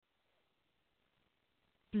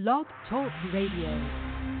Blog Talk Radio.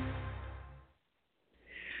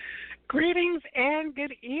 Greetings and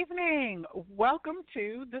good evening. Welcome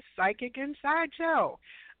to the Psychic Inside Show.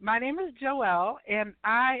 My name is Joelle, and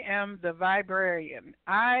I am the Vibrarian.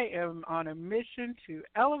 I am on a mission to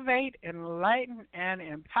elevate, enlighten, and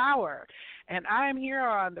empower. And I am here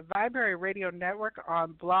on the Vibrary Radio Network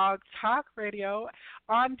on Blog Talk Radio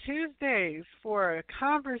on Tuesdays for a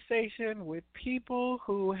conversation with people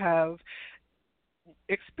who have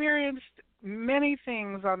experienced many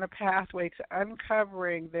things on the pathway to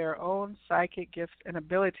uncovering their own psychic gifts and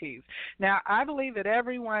abilities. Now, I believe that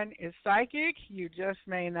everyone is psychic. You just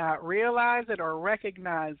may not realize it or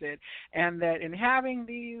recognize it, and that in having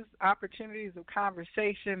these opportunities of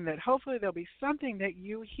conversation, that hopefully there'll be something that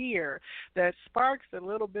you hear that sparks a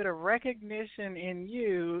little bit of recognition in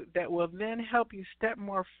you that will then help you step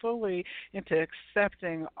more fully into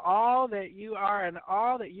accepting all that you are and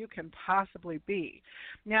all that you can possibly be.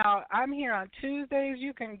 Now, I'm here on Tuesdays.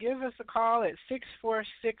 You can give us a call at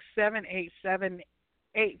 646-787-8436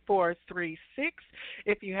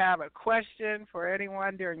 if you have a question for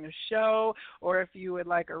anyone during the show, or if you would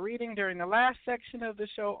like a reading during the last section of the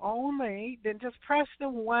show only, then just press the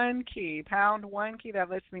 #1 key. That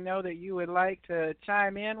lets me know that you would like to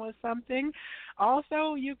chime in with something.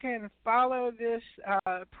 Also, you can follow this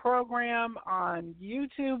program on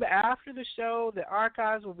YouTube after the show. The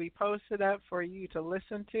archives will be posted up for you to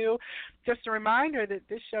listen to. Just a reminder that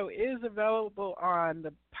this show is available on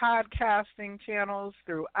the podcasting channels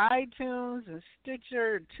through iTunes and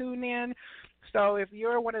Stitcher and TuneIn. So if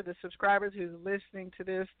you're one of the subscribers who's listening to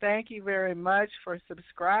this, thank you very much for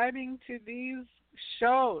subscribing to these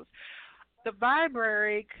shows. The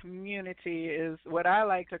Vibrary community is what I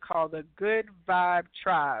like to call the Good Vibe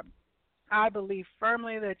Tribe. I believe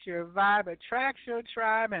firmly that your vibe attracts your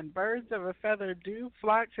tribe, and birds of a feather do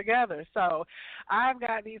flock together. So I've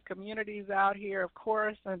got these communities out here, of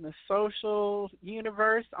course, in the social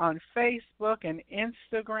universe on Facebook and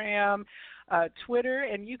Instagram, Twitter,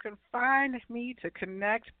 and you can find me to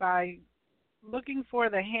connect by looking for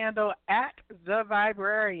the handle at The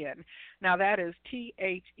Vibrarian. Now that is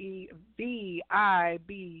TheVibrarian.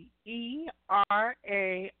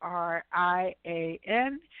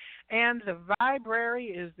 And the Vibrary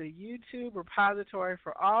is the YouTube repository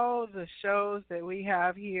for all of the shows that we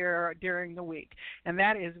have here during the week. And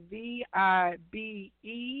that is Viberary.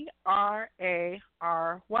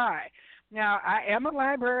 Now, I am a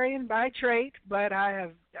librarian by trade, but I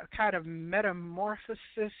have kind of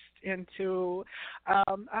metamorphosis into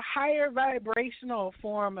a higher vibrational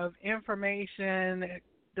form of information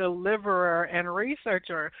deliverer and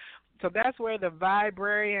researcher. So that's where the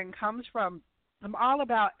Vibrarian comes from. I'm all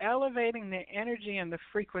about elevating the energy and the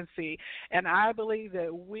frequency, and I believe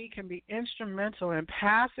that we can be instrumental in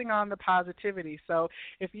passing on the positivity. So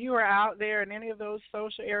if you are out there in any of those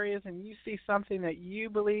social areas and you see something that you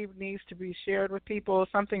believe needs to be shared with people,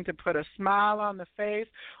 something to put a smile on the face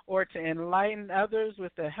or to enlighten others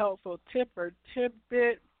with a helpful tip or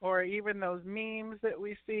tidbit, or even those memes that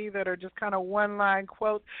we see that are just kind of one-line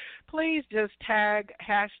quotes, please just tag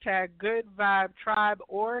 #GoodVibeTribe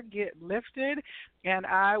or Get Lifted, and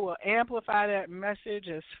I will amplify that message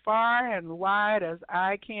as far and wide as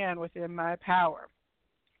I can within my power.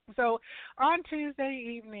 So on Tuesday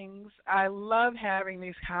evenings, I love having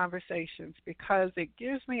these conversations because it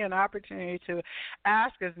gives me an opportunity to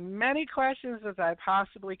ask as many questions as I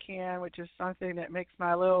possibly can, which is something that makes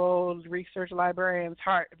my little old research librarian's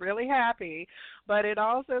heart really happy. But it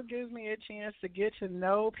also gives me a chance to get to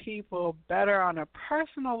know people better on a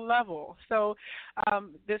personal level. So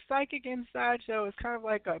the Psychic Inside Show is kind of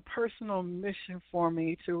like a personal mission for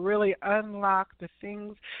me to really unlock the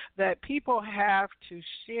things that people have to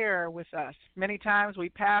share with us. Many times we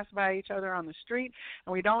pass by each other on the street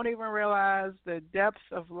and we don't even realize the depths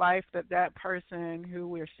of life that that person who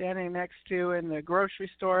we're standing next to in the grocery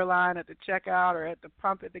store line, at the checkout, or at the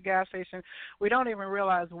pump at the gas station, we don't even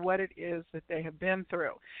realize what it is that they have been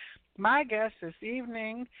through. My guest this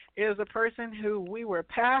evening is a person who we were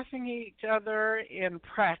passing each other in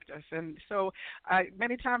practice. And so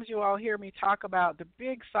many times you all hear me talk about the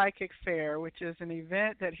Big Psychic Fair, which is an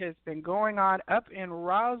event that has been going on up in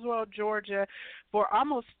Roswell, Georgia for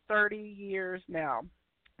almost 30 years now.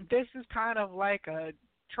 This is kind of like a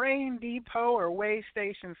train depot or way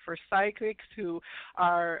station for psychics who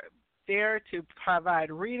are there to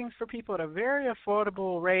provide readings for people at a very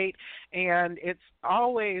affordable rate, and it's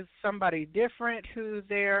always somebody different who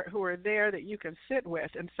are there that you can sit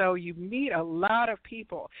with, and so you meet a lot of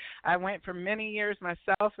people. I went for many years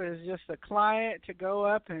myself as just a client to go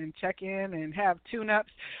up and check in and have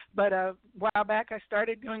tune-ups, but a while back I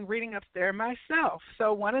started doing reading ups there myself.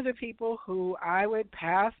 So one of the people who I would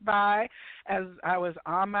pass by as I was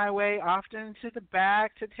on my way often to the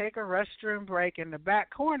back to take a restroom break in the back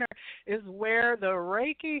corner is where the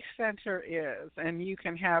Reiki Center is, and you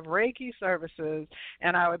can have Reiki services.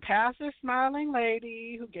 And I would pass this smiling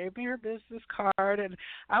lady who gave me her business card, and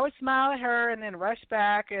I would smile at her and then rush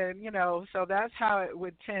back, and, so that's how it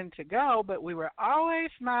would tend to go. But we were always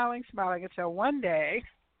smiling until one day,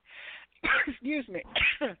 excuse me,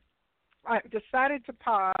 I decided to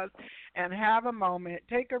pause and have a moment,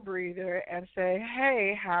 take a breather, and say,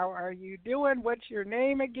 hey, how are you doing? What's your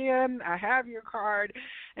name again? I have your card.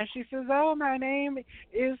 And she says, oh, my name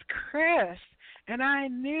is Chris. And I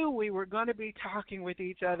knew we were going to be talking with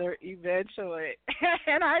each other eventually.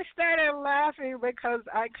 And I started laughing because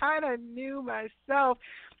I kind of knew myself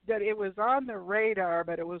that it was on the radar,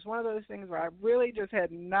 but it was one of those things where I really just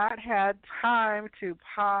had not had time to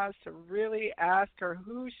pause to really ask her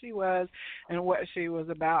who she was and what she was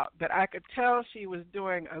about. But I could tell she was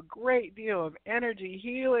doing a great deal of energy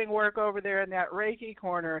healing work over there in that Reiki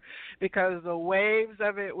corner, because the waves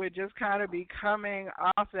of it would just kind of be coming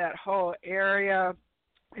off that whole area.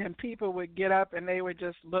 And people would get up and they would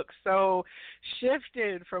just look so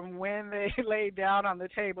shifted from when they laid down on the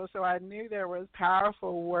table. So I knew there was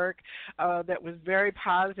powerful work that was very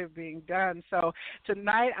positive being done. So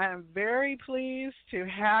tonight I am very pleased to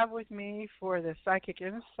have with me for the Psychic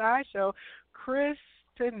Inside Show, Kristin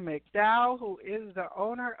McDowell, who is the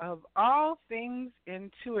owner of All Things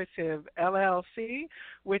Intuitive, LLC,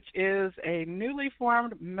 which is a newly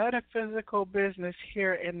formed metaphysical business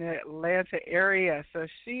here in the Atlanta area. So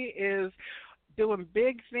she is doing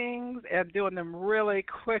big things and doing them really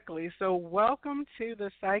quickly. So welcome to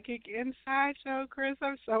the Psychic Inside Show, Chris.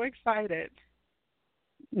 I'm so excited.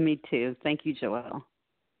 Me too. Thank you, Joelle.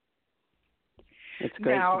 It's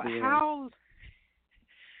great to be here.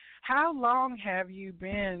 How long have you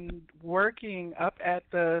been working up at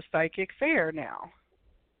the Psychic Fair now?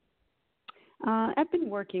 I've been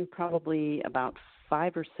working probably about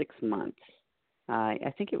 5 or 6 months.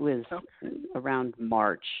 I think it was around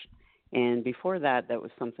March. And before that, that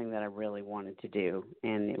was something that I really wanted to do.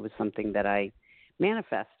 And it was something that I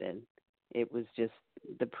manifested. It was just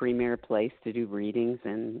the premier place to do readings,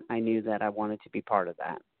 and I knew that I wanted to be part of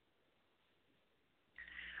that.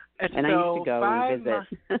 And I used to go and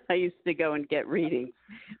visit. I used to go and get readings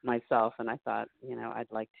myself, and I thought,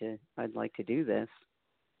 I'd like to do this.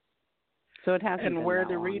 So it hasn't been were that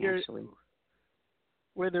the long, readers actually.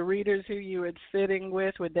 Were the readers who you were sitting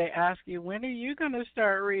with, would they ask you, when are you going to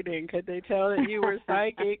start reading? Could they tell that you were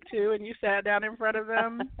psychic too, and you sat down in front of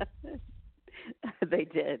them? They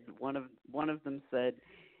did. One of them said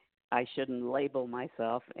I shouldn't label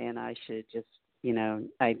myself, and I should just,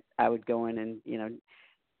 I would go in and,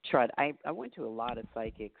 I went to a lot of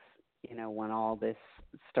psychics, when all this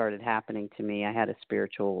started happening to me. I had a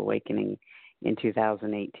spiritual awakening in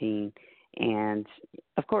 2018, and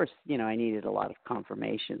of course, I needed a lot of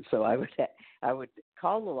confirmation. So I would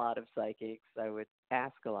call a lot of psychics. I would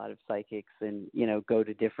ask a lot of psychics, and go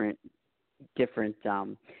to different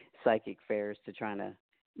psychic fairs to try to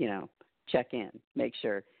check in, make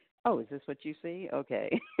sure. Oh, is this what you see?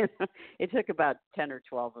 Okay. It took about 10 or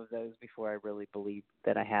 12 of those before I really believed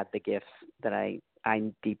that I had the gifts that I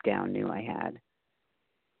deep down knew I had.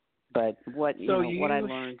 But what I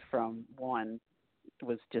learned from one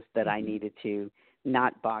was just that I needed to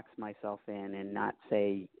not box myself in and not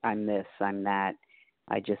say I'm this, I'm that.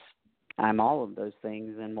 I'm all of those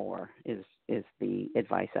things and more is the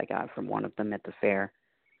advice I got from one of them at the fair.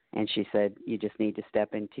 And she said, you just need to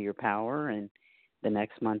step into your power, and the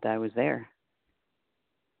next month I was there.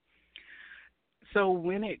 So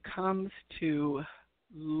when it comes to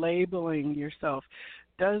labeling yourself,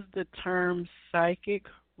 does the term psychic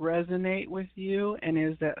resonate with you, and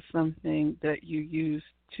is that something that you use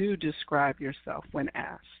to describe yourself when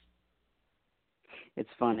asked? It's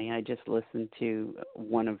funny. I just listened to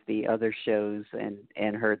one of the other shows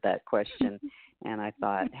and heard that question, and I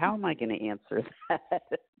thought, how am I going to answer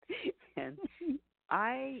that? And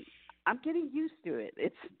I'm getting used to it.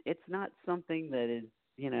 It's not something that is,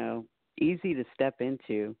 easy to step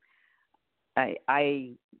into.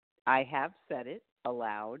 I have said it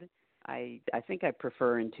aloud. I think I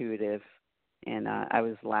prefer intuitive And I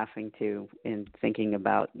was laughing too and thinking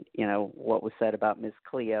about, what was said about Miss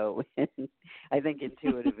Cleo. And I think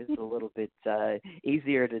intuitive is a little bit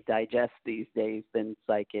easier to digest these days than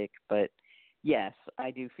psychic. But yes,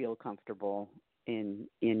 I do feel comfortable in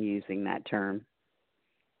using that term.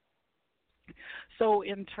 So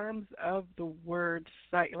in terms of the word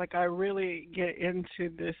psych, like I really get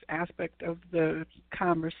into this aspect of the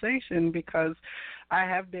conversation because I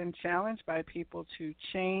have been challenged by people to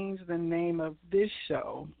change the name of this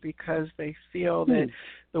show because they feel that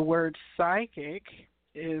the word psychic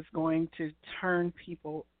is going to turn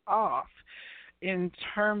people off. In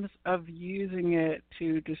terms of using it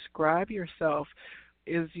to describe yourself,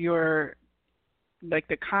 is your, like,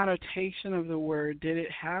 the connotation of the word, did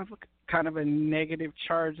it have kind of a negative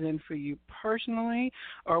charge in for you personally,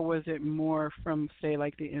 or was it more from, say,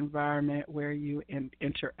 like the environment where you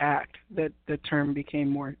interact that the term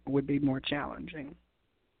would be more challenging?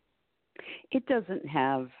 It doesn't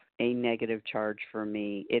have a negative charge for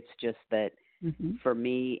me. It's just that for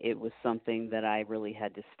me, it was something that I really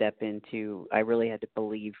had to step into. I really had to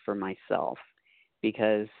believe for myself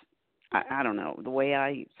because I don't know. The way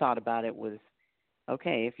I thought about it was,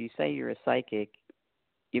 okay, if you say you're a psychic,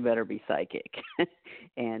 you better be psychic.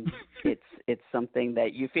 And it's something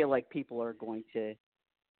that you feel like people are going to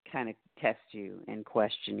kind of test you and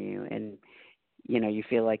question you. And, you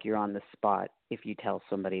feel like you're on the spot if you tell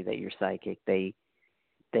somebody that you're psychic. They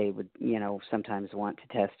would, sometimes want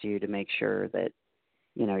to test you to make sure that,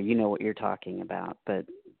 you know what you're talking about. But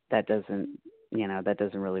that doesn't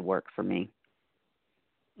really work for me.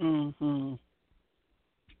 Mhm.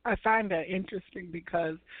 I find that interesting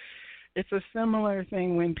because it's a similar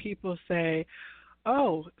thing when people say,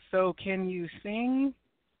 "Oh, so can you sing?"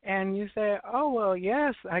 And you say, "Oh, well,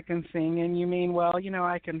 yes, I can sing." And you mean, well,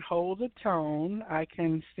 I can hold a tone, I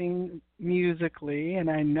can sing musically, and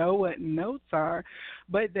I know what notes are,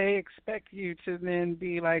 but they expect you to then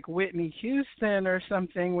be like Whitney Houston or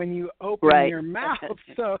something when you open your mouth.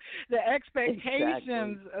 So the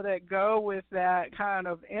expectations that go with that kind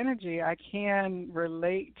of energy, I can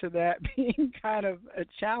relate to that being kind of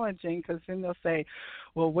challenging because then they'll say,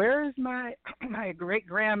 well, where is my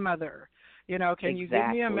great-grandmother? Can you give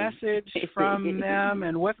me a message from them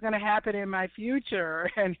and what's going to happen in my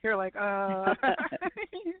future? And you're like, I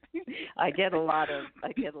get a lot of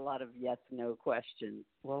yes no questions.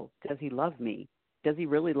 Well, does he love me? Does he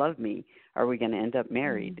really love me? Are we going to end up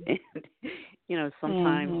married? And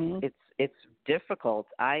sometimes it's difficult.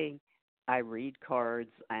 I read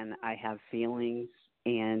cards and I have feelings,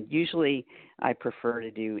 and usually I prefer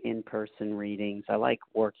to do in-person readings. I like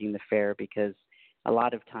working the fair because a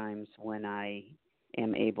lot of times when I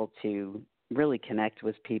am able to really connect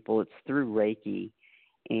with people, it's through Reiki,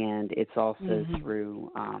 and it's also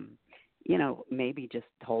through, maybe just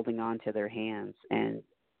holding on to their hands and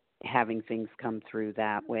having things come through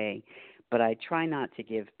that way. But I try not to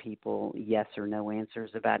give people yes or no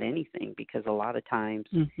answers about anything because a lot of times,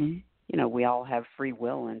 we all have free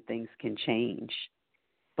will and things can change.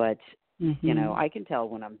 But I can tell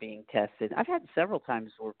when I'm being tested. I've had several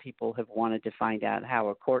times where people have wanted to find out how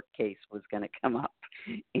a court case was going to come up.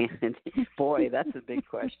 And, boy, that's a big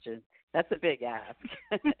question. That's a big ask.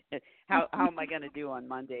 How am I going to do on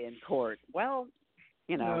Monday in court? Well,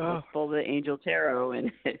 let's pull the Angel Tarot,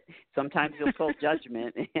 and sometimes you'll pull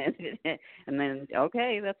Judgment. And then,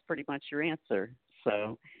 okay, that's pretty much your answer.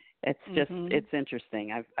 So it's just it's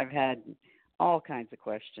interesting. I've had all kinds of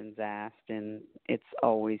questions asked, and it's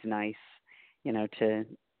always nice,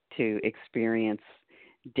 to experience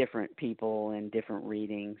different people and different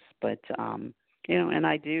readings. But and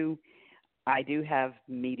I do have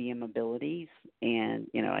medium abilities, and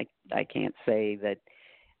I can't say that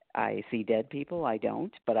I see dead people. I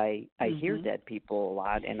don't, but I hear dead people a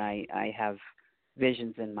lot, and I have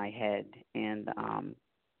visions in my head, and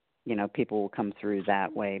people will come through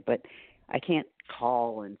that way. But I can't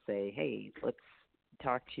call and say, hey, let's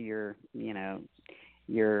talk to your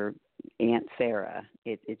Aunt Sarah.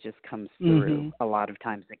 It just comes through. A lot of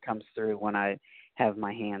times it comes through when I have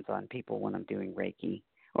my hands on people when I'm doing Reiki,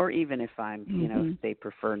 or even if I'm, if they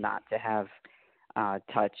prefer not to have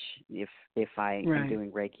touch. If I am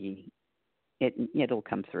doing Reiki, it'll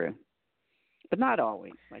come through, but not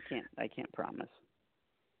always. I can't promise.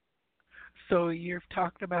 So you've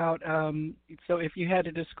talked about, so if you had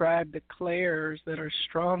to describe the clairs that are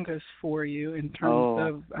strongest for you in terms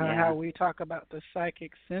of how we talk about the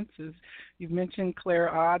psychic senses, you've mentioned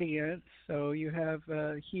clairaudience, so you have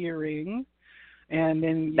hearing, and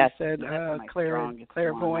then you said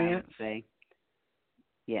clairvoyance.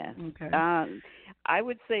 Yes. Okay. I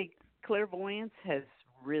would say clairvoyance has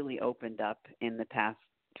really opened up in the past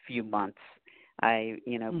few months.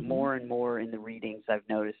 More and more in the readings, I've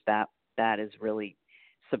noticed that has really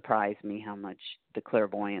surprised me how much the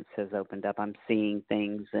clairvoyance has opened up. I'm seeing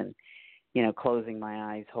things and, closing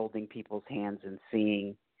my eyes, holding people's hands and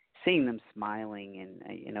seeing them smiling.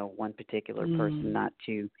 And, one particular person, not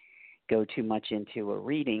to go too much into a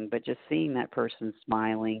reading, but just seeing that person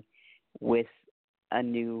smiling with a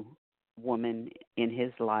new woman in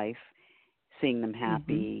his life, seeing them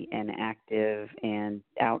happy and active and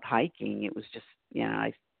out hiking. It was just,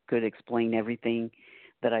 I could explain everything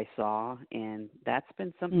that I saw, and that's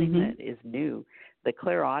been something that is new. The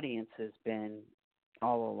clairaudience has been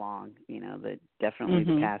all along, definitely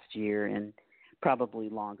the past year and probably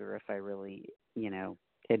longer if I really,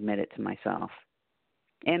 admit it to myself.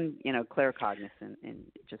 And, claircognizant and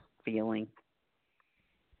just feeling.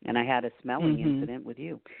 And I had a smelling incident with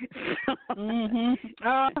you. Oh.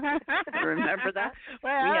 Remember that?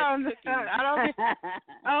 Well, I don't.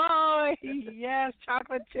 Oh, yes,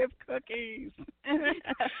 chocolate chip cookies.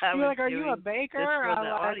 You're like, are you a baker?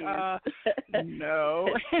 I'm like, no.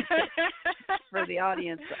 For the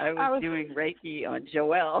audience, I was doing Reiki on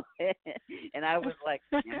Joelle, and I was like,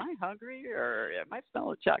 am I hungry or am I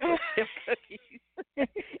smelling chocolate chip cookies?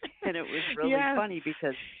 And it was really funny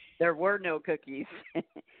because there were no cookies.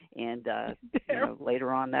 And,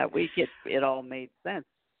 later on that week, it all made sense.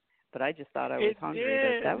 But I just thought I was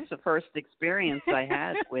hungry. That was the first experience I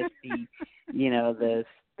had with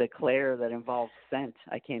the clair that involves scent.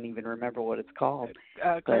 I can't even remember what it's called.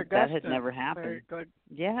 But that had never happened.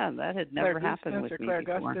 That had never happened with me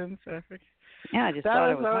before. Yeah, I just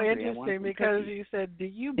thought I was so hungry. Interesting because cookies. you said, do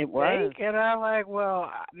you it bake? Was. And I'm like,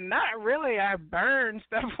 well, not really. I burn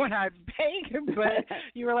stuff when I bake. But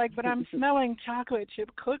you were like, but I'm smelling chocolate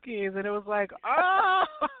chip cookies. And it was like, oh,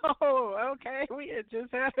 okay. We had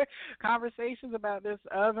just had conversations about this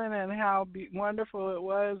oven and how wonderful it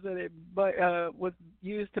was that it was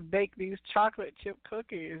used to bake these chocolate chip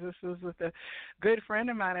cookies. This was with a good friend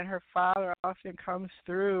of mine, and her father often comes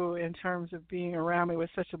through in terms of being around me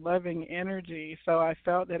with such a loving energy. So I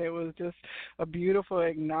felt that it was just a beautiful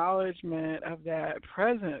acknowledgement of that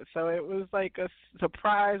presence. So it was like a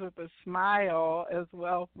surprise with a smile as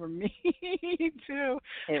well for me, too.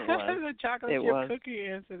 It was. The chocolate chip cookie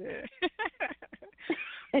incident.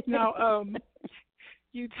 Now,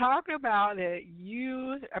 you talk about that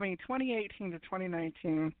 2018 to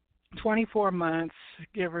 2019, 24 months,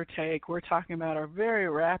 give or take, we're talking about a very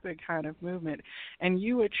rapid kind of movement, and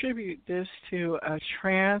you attribute this to a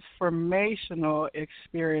transformational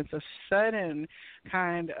experience, a sudden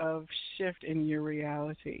kind of shift in your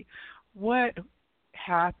reality. What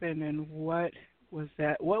happened, and what was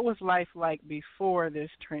that? What was life like before this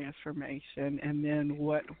transformation, and then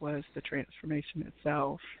what was the transformation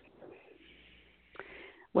itself?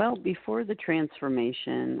 Well, before the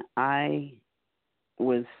transformation, I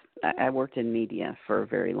worked in media for a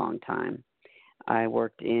very long time. I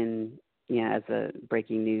worked as a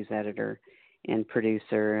breaking news editor and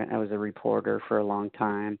producer. I was a reporter for a long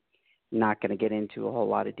time. Not going to get into a whole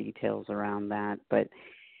lot of details around that, but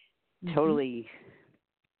totally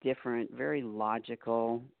different, very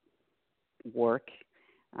logical work.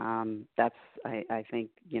 That's, I think,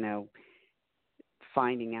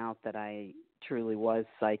 finding out that I truly was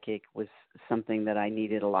psychic was something that I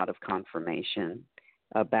needed a lot of confirmation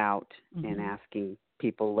about, and asking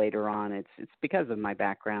people later on. It's because of my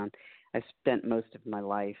background. I spent most of my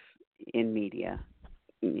life in media,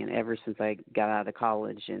 ever since I got out of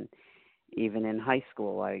college, and even in high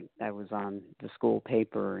school, I was on the school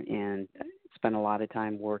paper and spent a lot of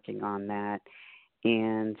time working on that.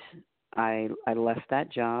 And I left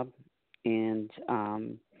that job and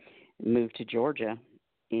moved to Georgia.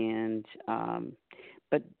 And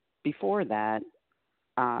but before that,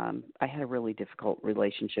 I had a really difficult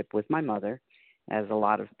relationship with my mother, as a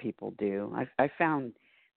lot of people do. I found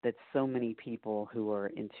that so many people who are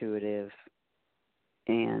intuitive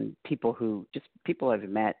and people I've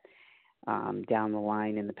met down the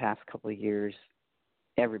line in the past couple of years,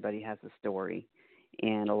 everybody has a story,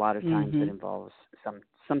 and a lot of times it involves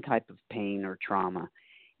some type of pain or trauma.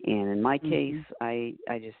 And in my case, I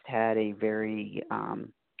just had a very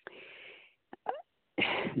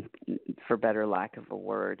for better lack of a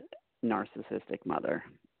word, narcissistic mother.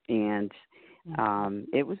 And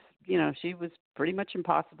it was, she was pretty much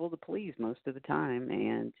impossible to please most of the time.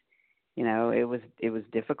 And, it was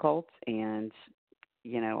difficult. And,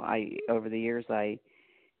 over the years, I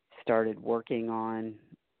started working on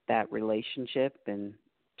that relationship and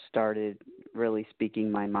started really speaking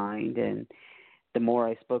my mind. And the more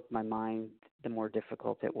I spoke my mind, the more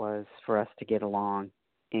difficult it was for us to get along.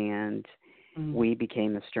 And we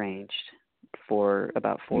became estranged for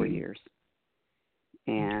about 4 years.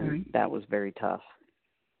 and that was very tough.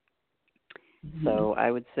 Mm-hmm. So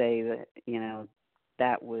I would say that,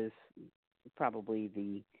 that was probably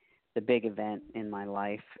the big event in my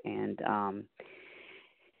life. And,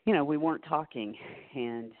 we weren't talking,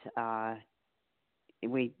 and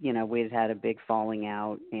we'd had a big falling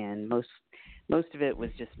out, and most of it was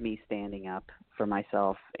just me standing up for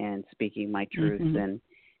myself and speaking my truth. Mm-hmm. And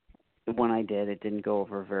when I did, it didn't go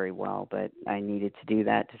over very well, but I needed to do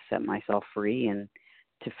that to set myself free and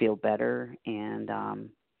to feel better. And,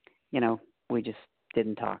 we just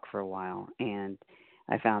didn't talk for a while. And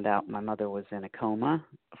I found out my mother was in a coma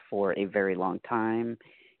for a very long time.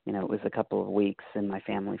 It was a couple of weeks, and my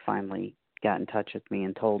family finally got in touch with me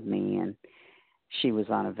and told me, and she was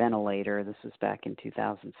on a ventilator. This was back in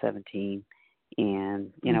 2017.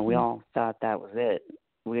 And, we all thought that was it.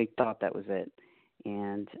 We thought that was it.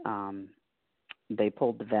 And they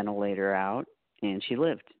pulled the ventilator out, and she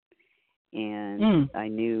lived. And I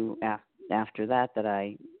knew after that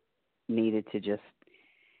I needed to just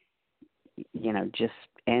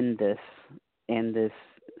end this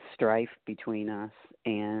strife between us.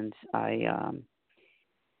 And I,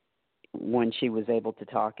 when she was able to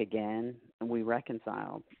talk again, we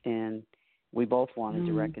reconciled, and we both wanted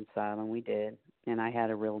to reconcile, and we did. And I had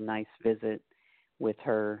a real nice visit with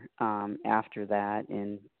her after that,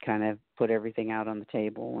 and kind of put everything out on the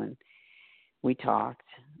table, and we talked.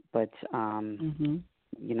 But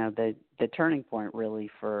the turning point really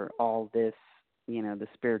for all this, the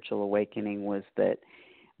spiritual awakening, was that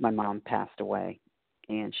my mom passed away,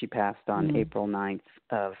 and she passed on April 9th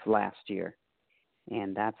of last year.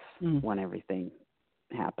 And that's when everything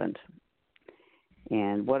happened.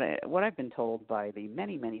 And what I've been told by the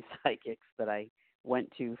many, many psychics that I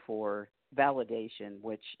went to for validation,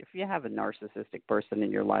 which if you have a narcissistic person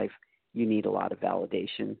in your life, you need a lot of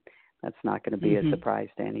validation. That's not going to be a surprise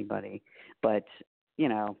to anybody. But,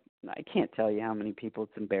 I can't tell you how many people,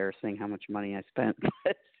 it's embarrassing how much money I spent.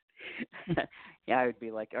 Yeah, I would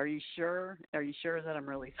be like, are you sure? Are you sure that I'm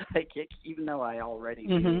really psychic? Even though I already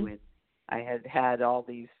knew, and I had had all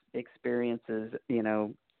these experiences,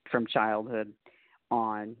 from childhood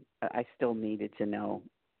on, I still needed to know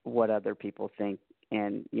what other people think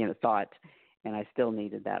and, thought, and I still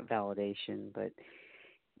needed that validation. But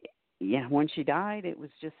yeah, when she died, it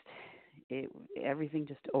was just, everything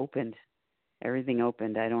just opened. Everything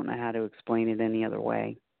opened. I don't know how to explain it any other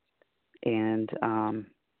way. And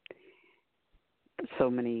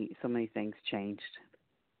so many things changed.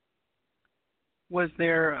 Was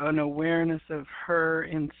there an awareness of her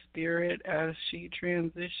in spirit as she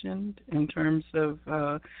transitioned in terms of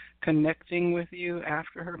connecting with you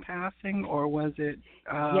after her passing, or was it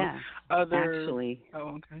other? Actually.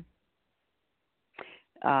 Oh, okay.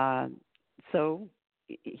 So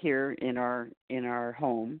here in our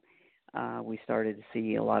home, we started to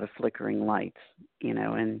see a lot of flickering lights,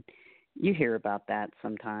 and you hear about that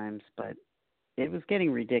sometimes, but it was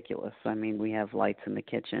getting ridiculous. I mean, we have lights in the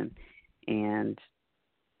kitchen, and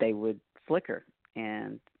they would flicker,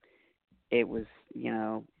 and it was,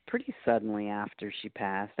 pretty suddenly after she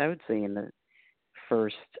passed. I would say in the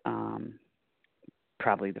first,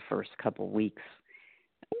 probably the first couple weeks,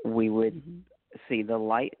 we would see the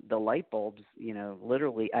light bulbs,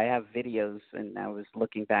 literally. I have videos, and I was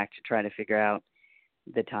looking back to try to figure out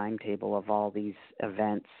the timetable of all these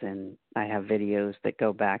events, and I have videos that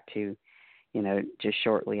go back to, just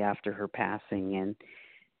shortly after her passing. And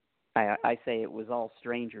I say it was all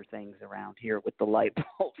Stranger Things around here with the light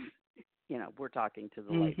bulbs. We're talking to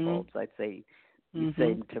the light bulbs. I'd say,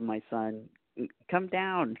 say to my son, come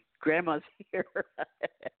down, Grandma's here.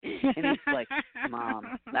 And he's like,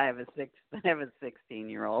 Mom, I have a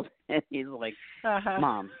 16-year-old, and he's like,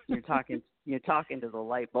 Mom, you're talking to the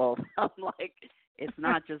light bulb. I'm like, it's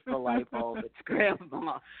not just the light bulb, it's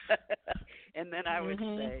Grandma. And then I would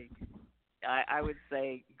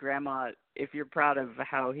say, Grandma, if you're proud of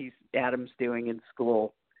how Adam's doing in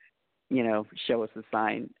school, show us a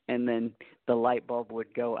sign. And then the light bulb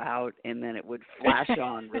would go out, and then it would flash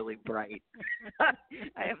on really bright.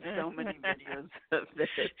 I have so many videos of this.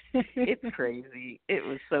 It's crazy. It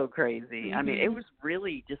was so crazy. I mean, it was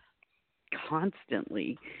really just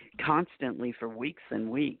constantly for weeks and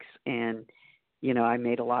weeks. And, I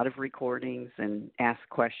made a lot of recordings and asked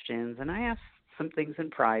questions, and I asked some things in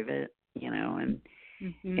private,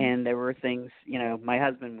 and there were things, my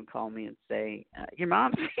husband would call me and say, your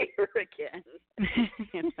mom's here again,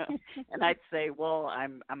 and I'd say, well,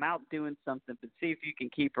 I'm out doing something, but see if you can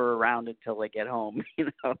keep her around until I get home,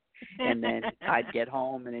 and then I'd get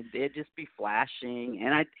home, and it'd just be flashing,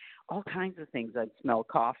 and all kinds of things. I'd smell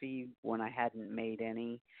coffee when I hadn't made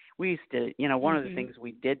any. We used to, one of the things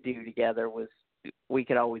we did do together was we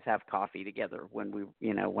could always have coffee together when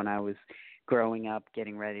when I was growing up,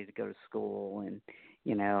 getting ready to go to school, and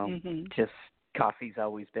just coffee's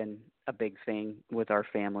always been a big thing with our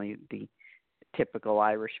family. The typical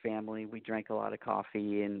Irish family, we drank a lot of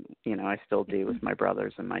coffee, and I still do with my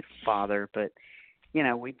brothers and my father. But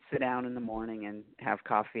we'd sit down in the morning and have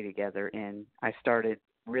coffee together, and I started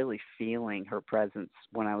really feeling her presence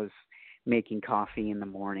when I was making coffee in the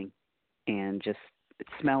morning, and just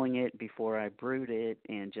smelling it before I brewed it,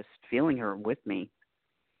 and just feeling her with me.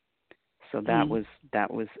 So that was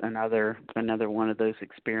another one of those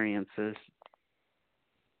experiences.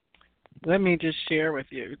 Let me just share with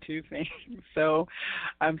you two things. So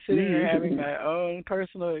I'm sitting here having my own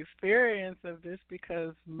personal experience of this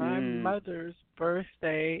because my mother's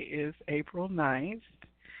birthday is April 9th.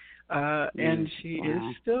 And she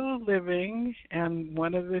is still living, and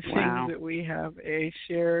one of the things that we have a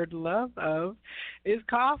shared love of is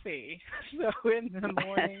coffee. So in the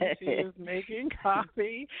morning she is making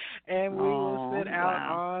coffee, and we will sit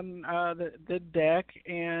out on the deck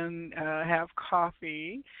and have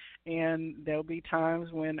coffee. And there'll be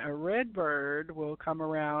times when a red bird will come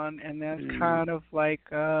around, and that's kind of like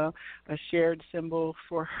a shared symbol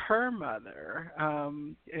for her mother.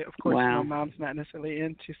 Of course, my mom's not necessarily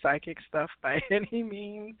into psychic stuff by any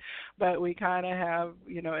means, but we kind of have,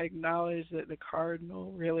 acknowledged that the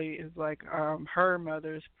cardinal really is like her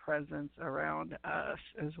mother's presence around us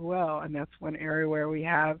as well. And that's one area where we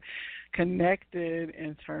have connected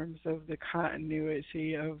in terms of the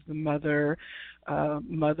continuity of the mother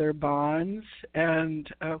bonds. And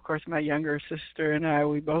of course my younger sister and I,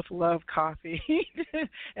 we both love coffee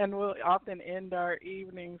and we'll often end our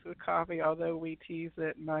evenings with coffee, although we tease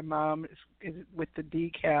that my mom is with the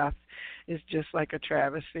decaf is just like a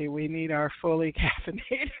travesty. We need our fully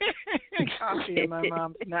caffeinated coffee, and my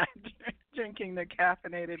mom's not drinking the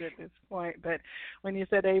caffeinated at this point. But when you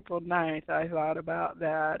said April 9th, I thought about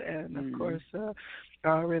that, and of course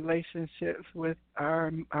our relationships with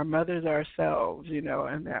our mothers ourselves,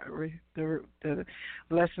 and that the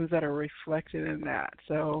lessons that are reflected in that.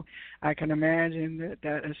 So I can imagine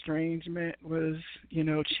that estrangement was,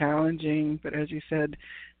 challenging, but as you said,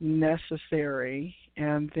 necessary.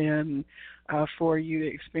 And then for you to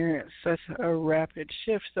experience such a rapid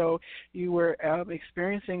shift. So you were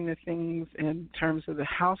experiencing the things in terms of the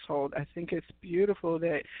household. I think it's beautiful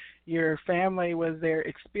that your family was there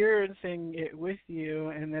experiencing it with you,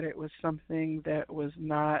 and that it was something that was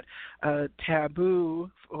not taboo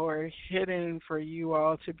or hidden for you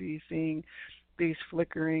all to be seeing these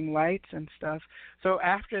flickering lights and stuff. So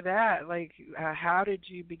after that, how did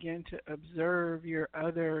you begin to observe your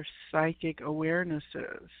other psychic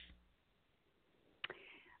awarenesses?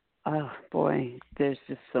 Oh, boy, there's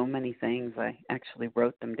just so many things. I actually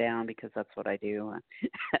wrote them down because that's what I do.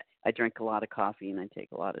 I drink a lot of coffee and I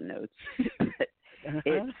take a lot of notes.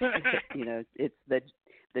 It's, it's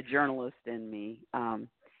the journalist in me. One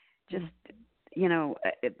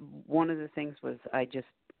of the things was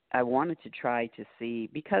I wanted to try to see,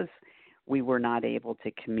 because we were not able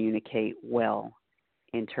to communicate well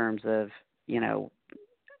in terms of,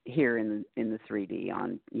 here in the 3D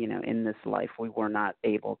on, in this life, we were not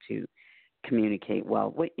able to communicate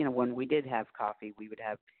well. When we did have coffee, we would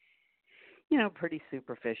have, pretty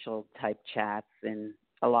superficial type chats, and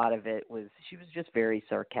a lot of it was, she was just very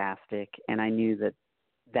sarcastic, and I knew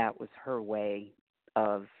that was her way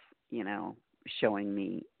of, showing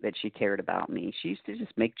me that she cared about me. She used to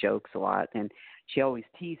just make jokes a lot, and she always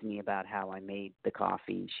teased me about how I made the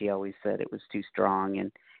coffee. She always said it was too strong,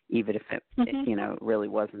 and even if it really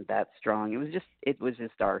wasn't that strong, it was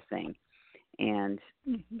just our thing. And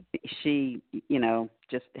she,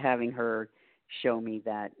 just having her show me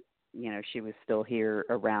that, she was still here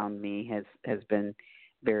around me has been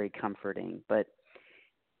very comforting. But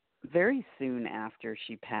very soon after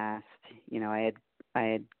she passed, I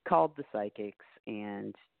had called the psychics,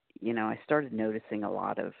 and, I started noticing a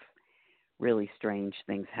lot of really strange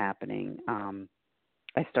things happening.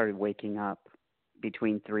 I started waking up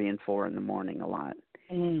between 3 and 4 in the morning a lot.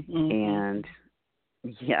 And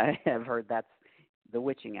I have heard that's the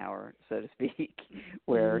witching hour, so to speak,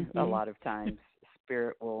 where a lot of times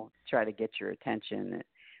spirit will try to get your attention. It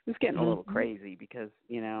was getting a little crazy because,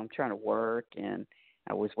 I'm trying to work, and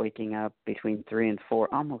I was waking up between 3 and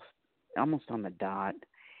 4, almost on the dot.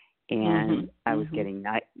 And I was getting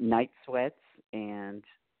night sweats, and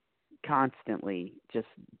constantly just,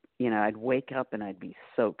 I'd wake up and I'd be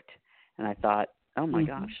soaked. And I thought, oh my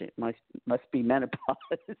gosh, it must be menopause.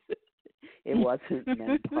 It wasn't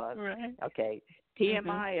menopause. Right. Okay,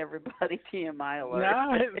 TMI, everybody, TMI alert.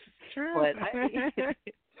 No, it's true. But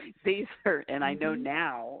these are, and I know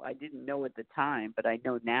now, I didn't know at the time, but I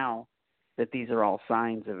know now that these are all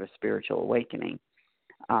signs of a spiritual awakening.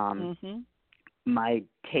 My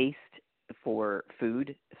taste for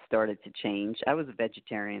food started to change. I was a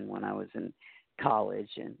vegetarian when I was in college,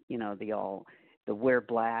 and the wear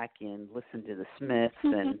black and listen to the Smiths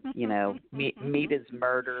and meat is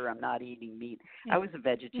murder. I'm not eating meat. I was a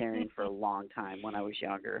vegetarian for a long time when I was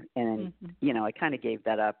younger, and I kind of gave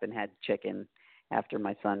that up and had chicken after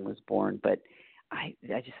my son was born. But I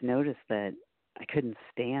just noticed that I couldn't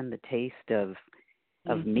stand the taste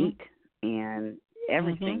of meat, and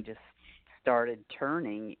everything just started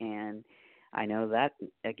turning. And I know that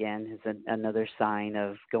again is another sign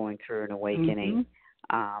of going through an awakening.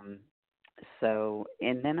 So,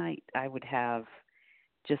 and then I would have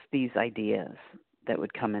just these ideas that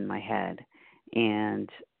would come in my head. And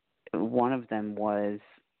one of them was,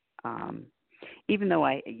 even though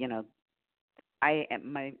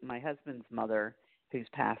my husband's mother, who's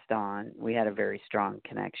passed on, we had a very strong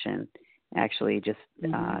connection. Actually, just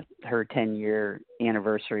her 10-year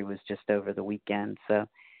anniversary was just over the weekend, so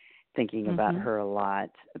thinking about her a lot.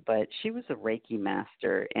 But she was a Reiki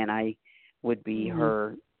master, and I would be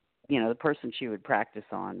her, the person she would practice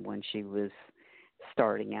on when she was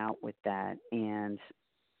starting out with that. And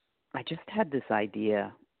I just had this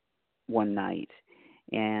idea one night,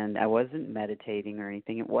 and I wasn't meditating or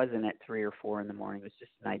anything. It wasn't at 3 or 4 in the morning. It was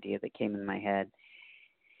just an idea that came in my head.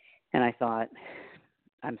 And I thought,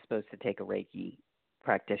 I'm supposed to take a Reiki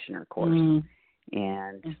practitioner course.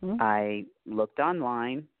 And I looked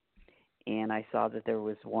online, and I saw that there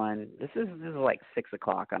was one. This is like 6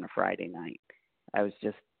 o'clock on a Friday night. I was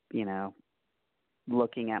just,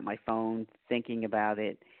 looking at my phone, thinking about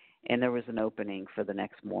it, and there was an opening for the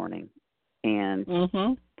next morning. And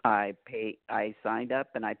I signed up,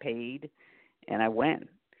 and I paid, and I went.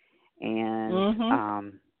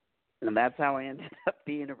 And that's how I ended up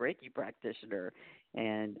being a Reiki practitioner.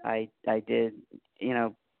 And I did,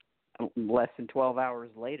 less than 12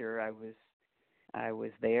 hours later, I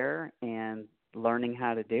was there and learning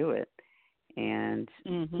how to do it. And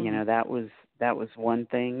that was one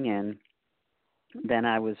thing. And then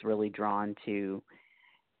I was really drawn to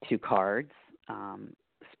cards,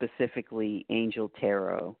 specifically Angel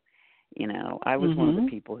Tarot. I was one of the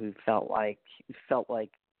people who felt like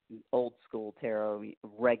old school tarot,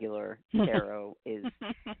 regular tarot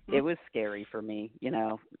it was scary for me.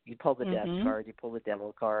 You pull the death card, you pull the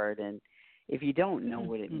devil card, and if you don't know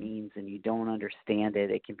what it means and you don't understand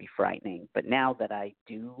it, it can be frightening. But now that I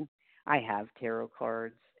do, I have tarot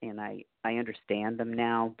cards and I understand them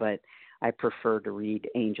now, but I prefer to read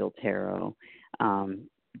Angel Tarot,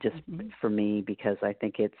 just for me, because I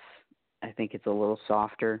think it's a little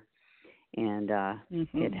softer, and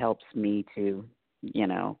it helps me to,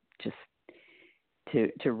 just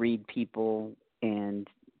to read people, and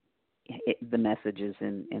the messages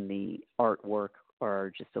in the artwork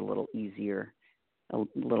are just a little easier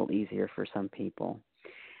for some people.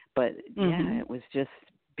 But it was just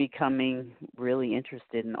becoming really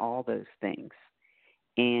interested in all those things.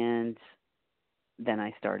 And then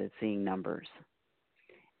I started seeing numbers,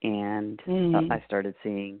 and I started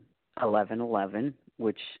seeing 1111,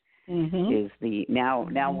 which is the now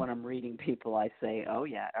when I'm reading people, I say, oh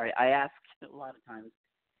yeah. I ask a lot of times,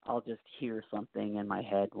 I'll just hear something in my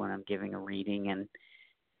head when I'm giving a reading, and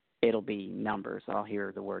it'll be numbers. I'll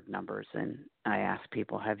hear the word numbers, and I ask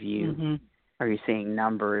people, are you seeing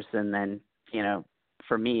numbers? And then,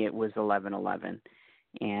 for me, it was 1111,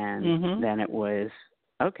 and then it was,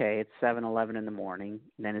 okay, it's 7:11 in the morning,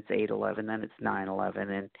 then it's 8:11, then it's 9:11,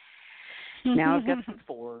 and now I've got some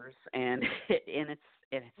fours, and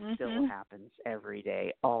it still happens every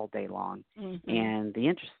day, all day long. And the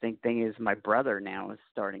interesting thing is, my brother now is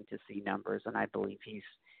starting to see numbers, and I believe he's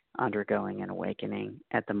undergoing an awakening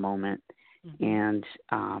at the moment. And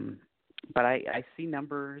but I see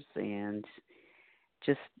numbers, and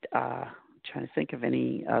just trying to think of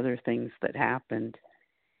any other things that happened.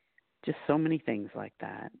 Just so many things like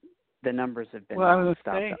that. The numbers have been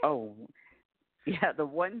nonstop. Oh, yeah. The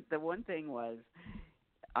one thing was,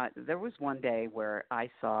 there was one day where I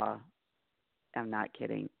saw, I'm not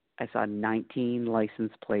kidding, I saw 19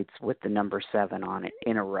 license plates with the number 7 on it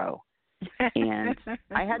in a row. And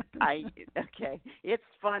okay, it's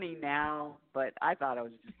funny now, but I thought I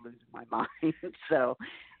was just losing my mind. So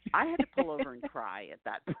I had to pull over and cry at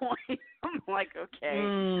that point. I'm like, okay,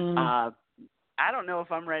 I don't know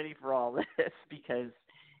if I'm ready for all this, because,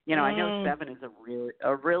 I know 7 is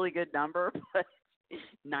a really good number, but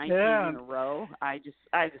 19 in a row, I just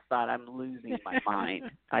thought I'm losing my mind.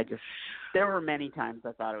 There were many times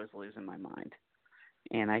I thought I was losing my mind,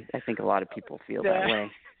 and I think a lot of people feel that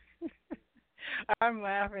way. I'm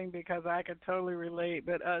laughing because I could totally relate.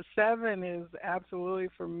 But 7 is absolutely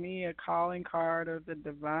for me a calling card of the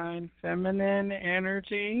divine feminine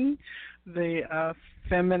energy, the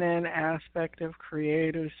feminine aspect of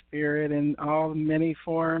creative spirit and all the many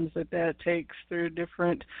forms that that takes through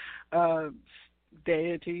different uh,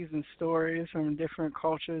 deities and stories from different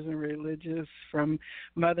cultures and religions, from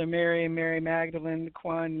Mother Mary, Mary Magdalene,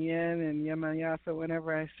 Kuan Yin, and Yamayasa.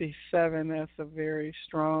 Whenever I see 7, that's a very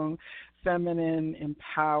strong, feminine,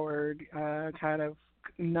 empowered kind of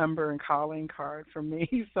number and calling card for me.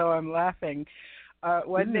 So I'm laughing.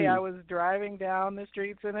 One day I Mm. was driving down the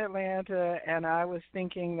streets in Atlanta and I was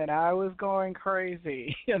thinking that I was going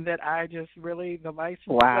crazy and that I just really, the license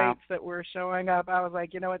Wow. plates that were showing up, I was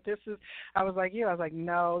like, you know what, this is, I was like, I was like,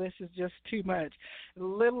 no, this is just too much.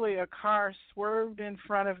 Literally a car swerved in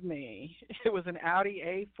front of me. It was an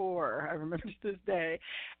Audi A4, I remember to this day,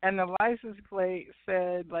 and the license plate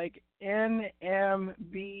said like NMBR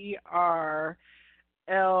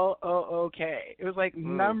LOOK. It was like Ooh.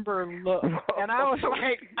 number look. And I was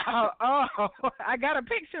like, I got a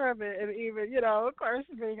picture of it. And even, of course,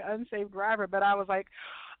 being an unsafe driver, but I was like,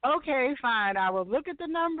 okay, fine. I will look at the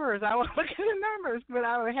numbers. I will look at the numbers. But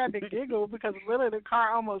I had to giggle because literally the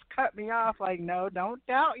car almost cut me off. Like, no, don't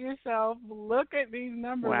doubt yourself. Look at these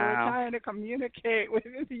numbers. We're Wow. trying to communicate with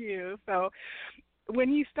you. So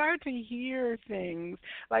when you start to hear things,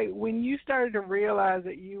 like when you started to realize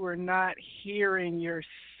that you were not hearing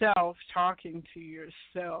yourself talking to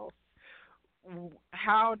yourself,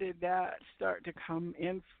 how did that start to come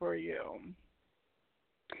in for you?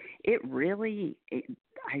 I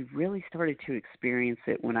really started to experience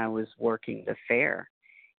it when I was working the fair.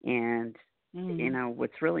 And, Mm-hmm.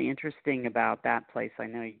 what's really interesting about that place,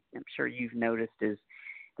 I'm sure you've noticed, is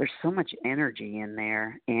there's so much energy in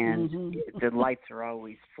there, and Mm-hmm. the lights are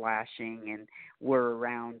always flashing, and we're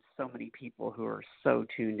around so many people who are so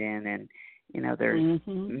tuned in, and there's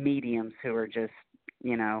Mm-hmm. mediums who are just,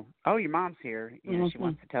 oh, your mom's here, she Mm-hmm.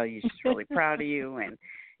 wants to tell you she's really proud of you, and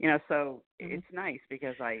so it's nice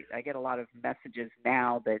because I get a lot of messages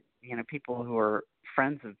now that people who are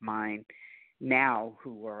friends of mine now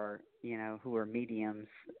who are mediums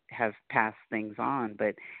have passed things on,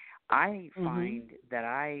 but I Mm-hmm. find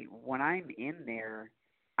that when I'm in there,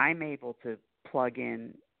 I'm able to plug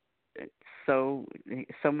in uh, so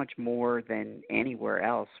so much more than anywhere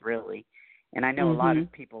else, really. And I know a lot Mm-hmm. of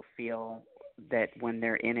people feel that when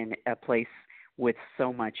they're in a place with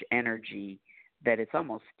so much energy, that it's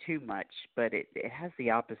almost too much, but it has the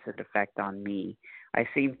opposite effect on me. I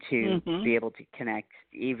seem to Mm-hmm. be able to connect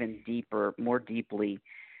even deeper, more deeply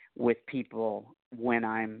with people when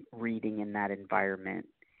I'm reading in that environment.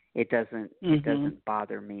 Mm-hmm. It doesn't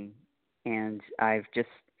bother me, and I just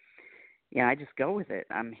go with it.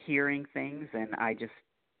 I'm hearing things and I just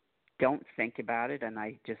don't think about it, and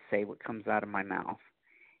I just say what comes out of my mouth.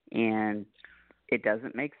 And it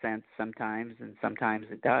doesn't make sense sometimes, and sometimes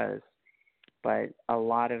it does. But a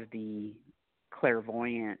lot of the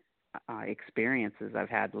clairvoyant experiences I've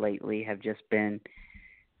had lately have just been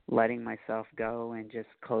letting myself go and just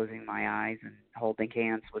closing my eyes and holding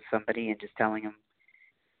hands with somebody and just telling them,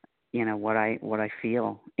 what I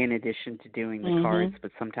feel. In addition to doing the cards, Mm-hmm.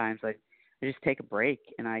 but sometimes I just take a break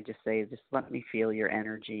and I just say, just let me feel your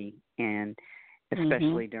energy. And Mm-hmm.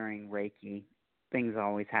 especially during Reiki, things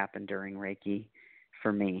always happen during Reiki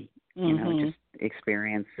for me. Mm-hmm. Just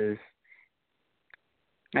experiences.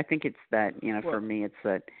 I think it's that, for Well, me, it's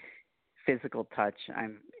that physical touch.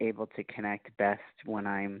 I'm able to connect best when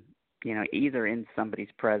I'm, either in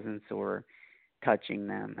somebody's presence or touching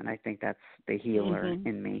them. And I think that's the healer mm-hmm.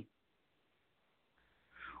 in me.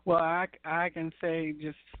 Well, I can say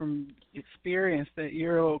just from experience that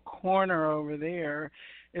your little corner over there,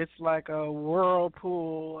 it's like a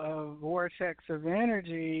whirlpool of vortex of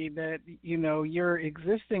energy that you're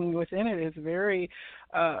existing within it. It's very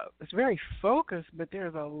focused, but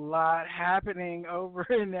there's a lot happening over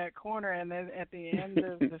in that corner. And then at the end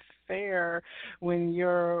of the fair, when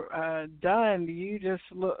you're done, you just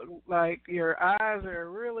look like your eyes are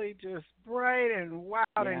really just bright and wild,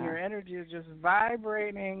 and Yeah. your energy is just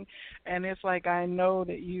vibrating. And it's like I know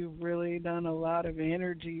that you've really done a lot of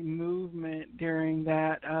energy movement during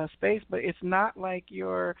that space, but it's not like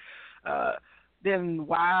you're uh, then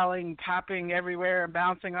wilding, popping everywhere and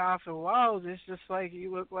bouncing off the walls. It's just like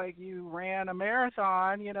you look like you ran a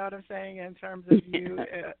marathon, you know what I'm saying, in terms of you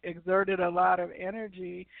exerted a lot of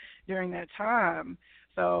energy during that time.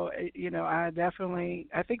 So, I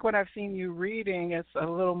think when I've seen you reading, it's a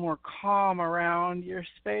little more calm around your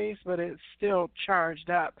space, but it's still charged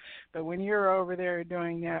up. But when you're over there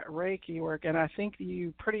doing that Reiki work, and I think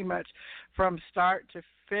you pretty much from start to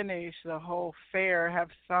finish the whole fair have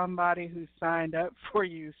somebody who signed up for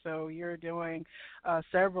you. So you're doing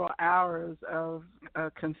several hours of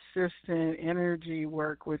consistent energy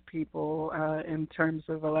work with people in terms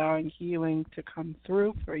of allowing healing to come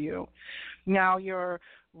through for you. Now, your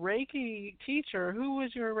Reiki teacher, who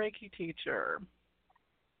was your Reiki teacher?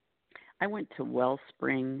 I went to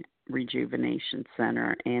Wellspring Rejuvenation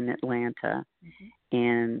Center in Atlanta,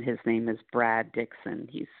 and his name is Brad Dixon.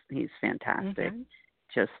 He's fantastic.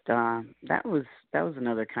 Just that was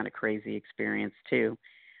another kind of crazy experience too.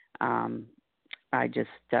 I just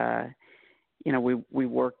we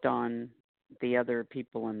worked on the other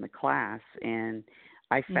people in the class, and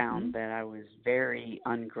I found that I was very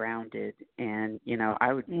ungrounded, and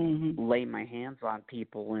I would lay my hands on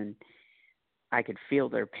people and I could feel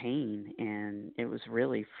their pain, and it was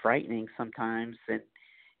really frightening sometimes and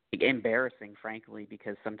embarrassing, frankly,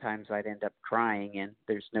 because sometimes I'd end up crying, and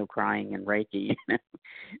there's no crying in Reiki.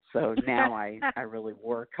 So now I really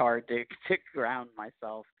work hard to ground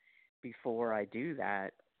myself before I do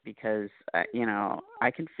that, because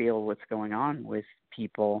I can feel what's going on with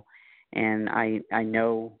people, and I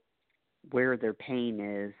know where their pain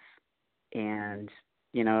is, and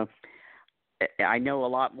I know a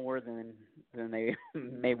lot more than they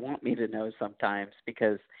may want me to know sometimes,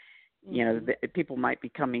 because people might be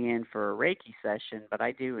coming in for a Reiki session, but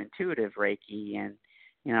I do intuitive Reiki, and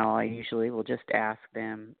I usually will just ask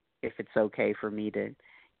them if it's okay for me to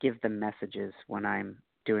give them messages when I'm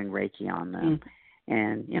doing Reiki on them.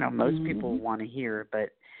 And most people want to hear, but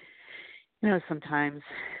sometimes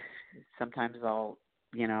I'll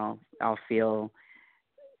feel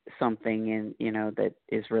something that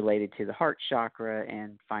is related to the heart chakra,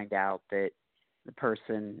 and find out that the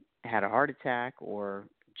person had a heart attack or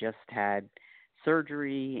just had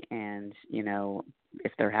surgery, and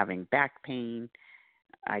if they're having back pain,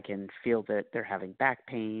 I can feel that they're having back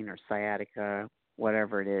pain or sciatica,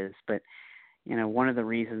 whatever it is. But one of the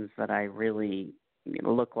reasons that I really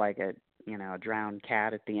look like a drowned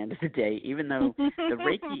cat at the end of the day, even though the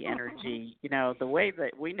Reiki energy, the way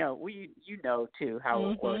that we know, too how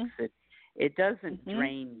it works, it doesn't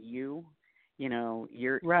drain you,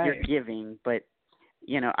 you're giving, but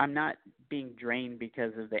I'm not being drained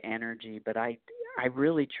because of the energy, but I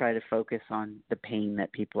really try to focus on the pain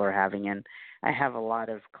that people are having. And I have a lot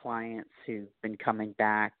of clients who've been coming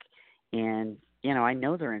back, and I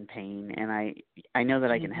know they're in pain, and I know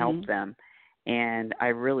that I can help them. And I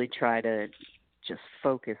really try to just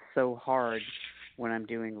focus so hard when I'm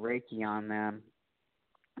doing Reiki on them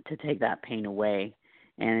to take that pain away.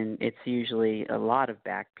 And it's usually a lot of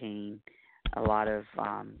back pain, a lot of,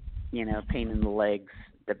 pain in the legs,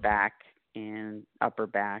 the back and upper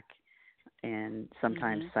back, and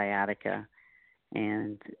sometimes sciatica.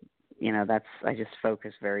 And, I just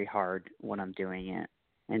focus very hard when I'm doing it,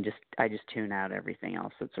 and I just tune out everything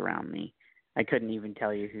else that's around me. I couldn't even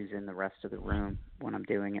tell you who's in the rest of the room when I'm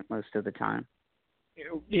doing it most of the time.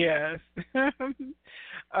 Yes.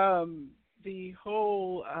 The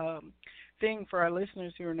whole thing for our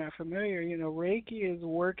listeners who are not familiar, Reiki is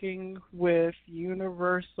working with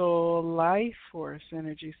universal life force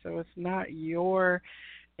energy. So it's not your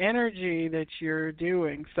energy that you're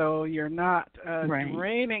doing. So you're not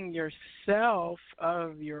draining yourself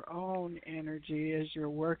of your own energy as you're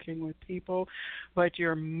working with people, but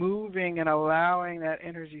you're moving and allowing that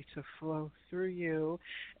energy to flow through you,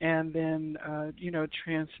 and then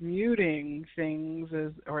transmuting things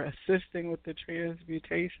or assisting with the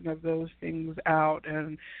transmutation of those things out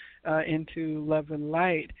and into love and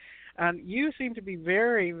light. You seem to be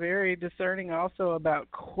very, very discerning also about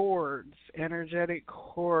cords, energetic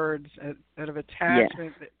cords out of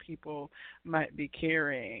attachment that people might be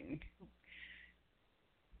carrying.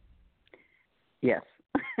 Yes.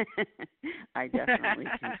 I definitely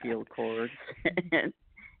can feel cords.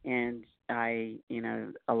 and I,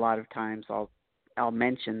 a lot of times I'll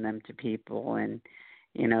mention them to people, and,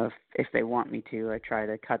 if they want me to, I try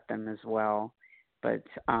to cut them as well. But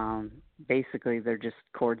basically, they're just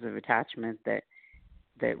cords of attachment that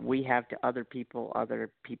we have to other people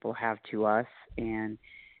have to us, and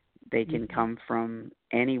they can come from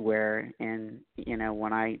anywhere. And,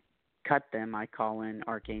 when I cut them, I call in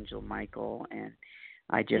Archangel Michael, and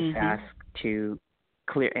I just ask to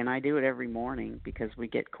clear, and I do it every morning because we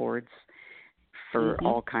get cords for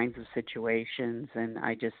all kinds of situations, and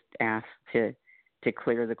I just ask to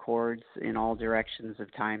clear the cords in all directions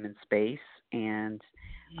of time and space. And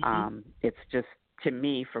It's just, to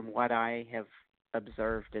me, from what I have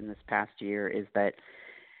observed in this past year, is that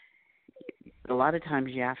a lot of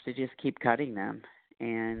times you have to just keep cutting them.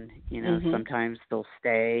 And, sometimes they'll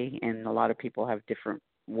stay, and a lot of people have different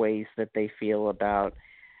ways that they feel about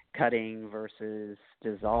cutting versus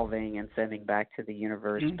dissolving and sending back to the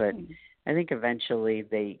universe. But I think eventually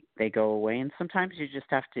they go away, and sometimes you just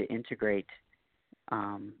have to integrate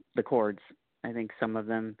the cords. I think some of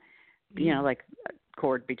them, like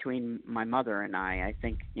cord between my mother and I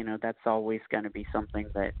think, that's always going to be something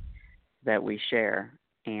that we share.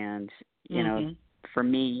 And, for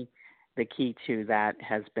me, the key to that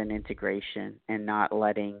has been integration and not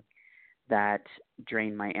letting that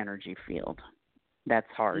drain my energy field.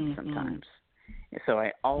 That's hard sometimes. So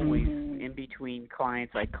I always, in between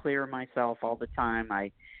clients, I clear myself all the time.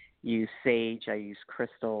 I use sage, I use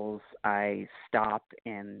crystals, I stop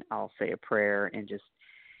and I'll say a prayer and just,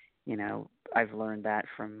 I've learned that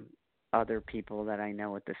from other people that I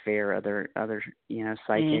know at the fair, other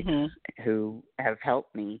psychics who have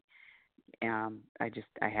helped me.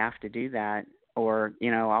 I have to do that, or,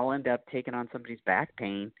 I'll end up taking on somebody's back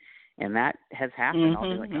pain. And that has happened. I'll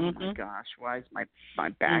be like, oh my gosh, why is my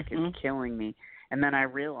back is killing me? And then I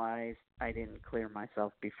realized I didn't clear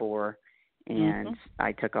myself before, and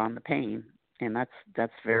I took on the pain, and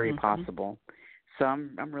that's very possible. So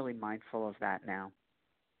I'm really mindful of that now.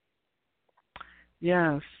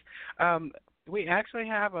 Yes. We actually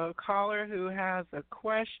have a caller who has a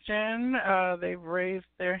question. They've raised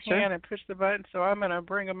their hand and pushed the button, so I'm going to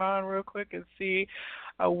bring them on real quick and see.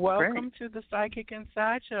 Welcome to the Psychic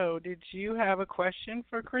Inside Show. Did you have a question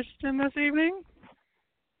for Kristin this evening?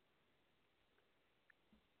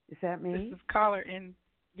 Is that me? This is caller ending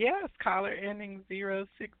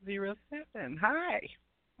 0607. Hi.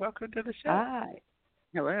 Welcome to the show. Hi.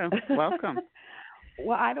 Hello. Welcome.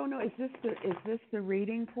 Well, I don't know. Is this the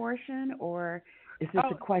reading portion, or is this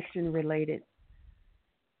a question related?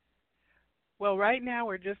 Well, right now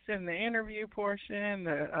we're just in the interview portion.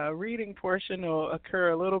 The reading portion will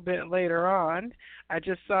occur a little bit later on. I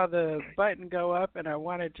just saw the button go up, and I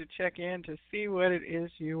wanted to check in to see what it is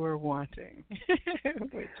you were wanting.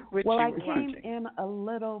 I came in a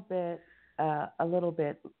little bit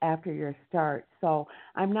after your start, so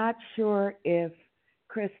I'm not sure if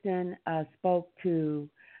Kristin spoke to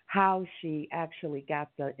how she actually got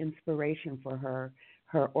the inspiration for her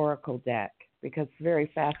oracle deck, because it's very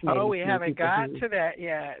fascinating. Oh, we haven't got to that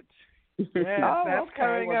yet. Yes, that's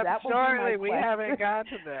coming up shortly. We haven't got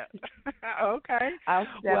to that. Okay.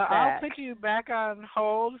 I'll put you back on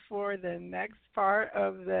hold for the next part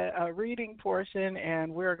of the reading portion,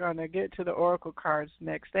 and we're going to get to the oracle cards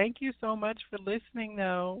next. Thank you so much for listening,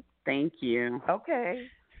 though. Thank you. Okay.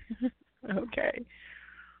 Okay.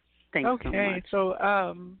 Thanks so much. Okay, so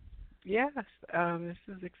yes, this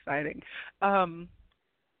is exciting.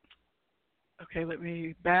 Okay, let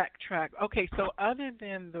me backtrack. Okay, so other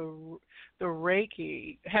than the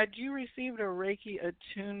Reiki, had you received a Reiki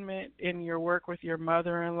attunement in your work with your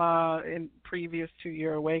mother-in-law in previous to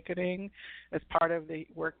your awakening as part of the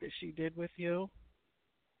work that she did with you?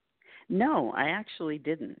 No, I actually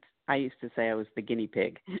didn't. I used to say I was the guinea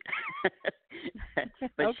pig,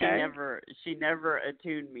 but she never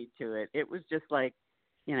attuned me to it. It was just like,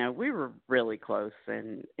 we were really close,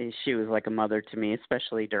 and she was like a mother to me,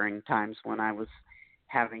 especially during times when I was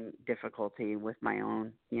having difficulty with my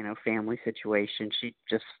own, family situation. She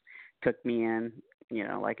just took me in,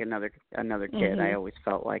 like another kid. I always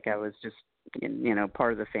felt like I was just,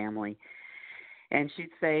 part of the family. And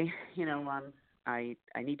she'd say, I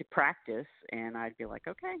need to practice, and I'd be like,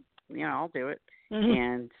 okay, I'll do it.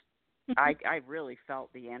 And I really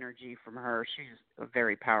felt the energy from her. She's a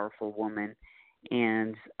very powerful woman,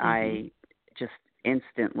 and I just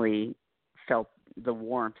instantly felt the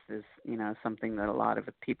warmth is, something that a lot of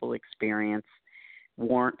people experience,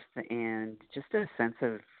 warmth and just a sense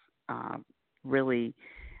of really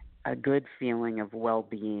a good feeling of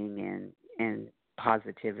well-being and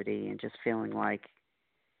positivity, and just feeling like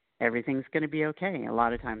everything's going to be okay. A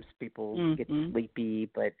lot of times people get sleepy,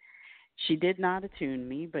 but she did not attune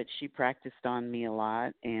me, but she practiced on me a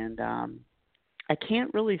lot. And I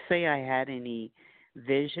can't really say I had any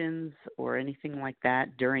visions or anything like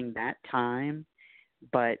that during that time,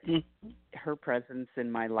 but her presence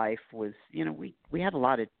in my life was, we had a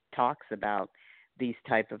lot of talks about these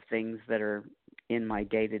type of things that are in my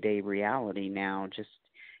day-to-day reality now. Just,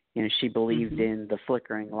 she believed in the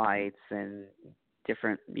flickering lights and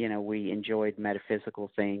different, we enjoyed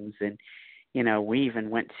metaphysical things. And, we even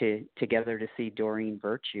went together to see Doreen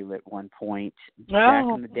Virtue at one point back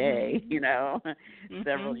in the day,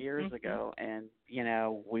 several years ago. And,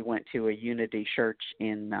 we went to a Unity church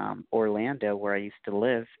in Orlando where I used to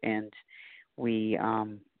live, and we,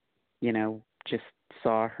 just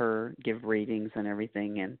saw her give readings and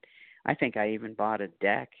everything. And I think I even bought a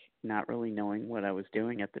deck, not really knowing what I was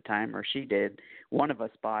doing at the time, or she did. One of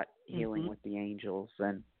us bought Healing with the Angels,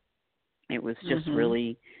 and it was just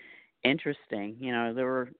really interesting. There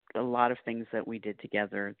were a lot of things that we did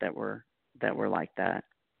together that were like that.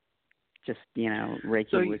 Just,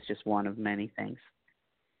 Reiki was just one of many things.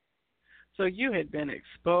 So you had been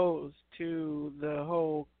exposed to the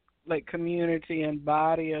whole community and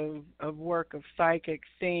body of work of psychic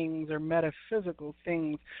things or metaphysical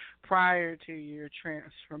things prior to your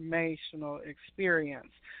transformational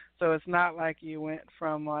experience. So it's not like you went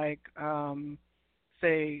from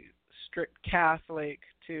say strict Catholic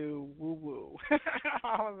to woo-woo.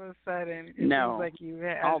 All of a sudden, it seems like you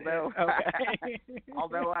had. Although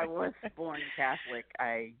I was born Catholic,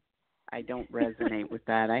 I don't resonate with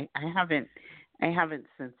that. I haven't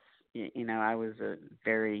since I was a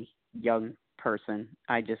very young person.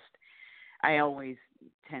 I always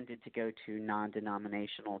tended to go to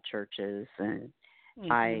non-denominational churches, and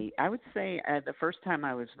I would say the first time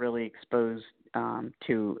I was really exposed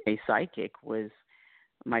to a psychic was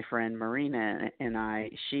my friend Marina and I.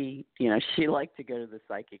 She liked to go to the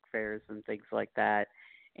psychic fairs and things like that,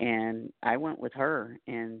 and I went with her,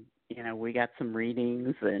 and we got some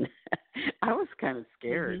readings, and I was kind of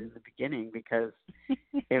scared in the beginning because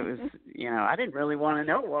it was, I didn't really want to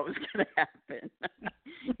know what was going to happen.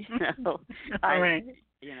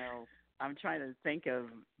 I'm trying to think of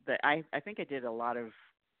I think I did a lot of,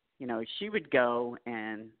 she would go,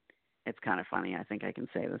 and it's kind of funny. I think I can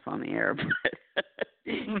say this on the air, but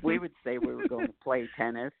we would say we were going to play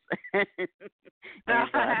tennis.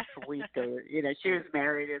 And we'd go, she was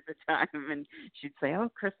married at the time, and she'd say, "Oh,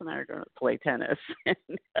 Chris and I are going to play tennis."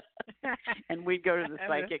 And we'd go to the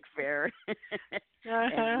psychic fair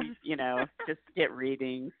and we'd, just get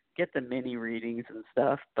readings, get the mini readings and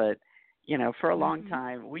stuff. But, for a long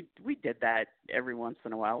time, we did that every once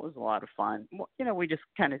in a while. It was a lot of fun. We just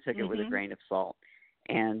kind of took it with a grain of salt.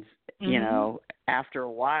 And, after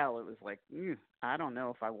a while, it was like, I don't know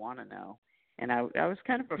if I want to know. And I was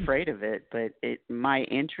kind of afraid of it, but my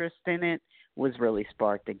interest in it was really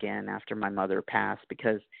sparked again after my mother passed,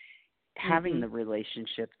 because having the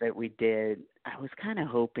relationship that we did, I was kind of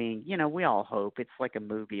hoping, we all hope. It's like a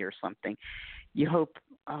movie or something. You hope,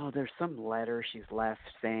 there's some letter she's left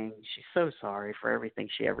saying she's so sorry for everything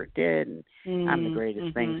she ever did, and I'm the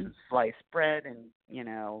greatest thing since sliced bread, and,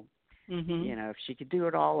 if she could do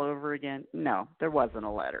it all over again. No, there wasn't a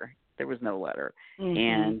letter. There was no letter.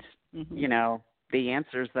 And, the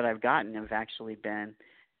answers that I've gotten have actually been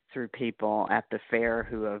through people at the fair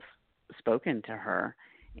who have spoken to her.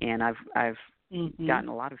 And I've gotten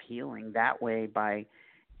a lot of healing that way by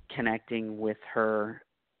connecting with her,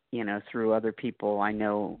 through other people I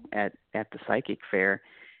know at the psychic fair.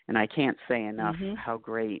 And I can't say enough how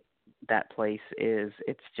great that place is.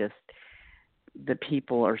 It's just, the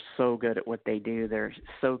people are so good at what they do. They're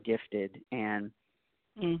so gifted, and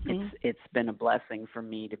it's been a blessing for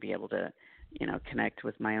me to be able to, connect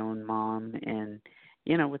with my own mom and,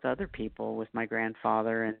 with other people, with my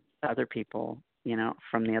grandfather and other people,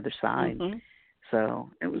 from the other side. So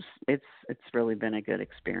it's really been a good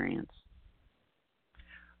experience.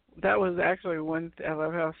 That was actually I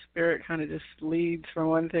love how spirit kind of just leads from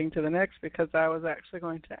one thing to the next, because I was actually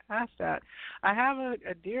going to ask that. I have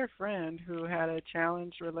a dear friend who had a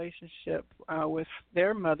challenged relationship with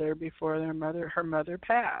their mother before her mother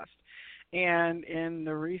passed. And in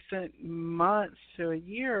the recent months to a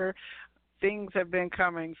year, things have been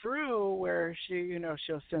coming through where she,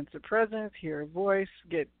 she'll sense a presence, hear a voice,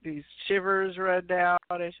 get these shivers run down,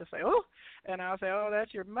 and she'll say, "Oh," and I'll say, "Oh,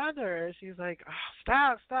 that's your mother." And she's like,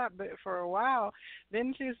 "Oh, stop." But for a while,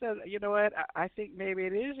 then she said, "You know what, I think maybe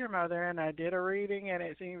it is your mother." And I did a reading, and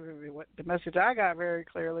it seemed what the message I got very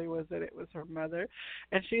clearly was that it was her mother.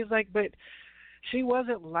 And she's like, "But she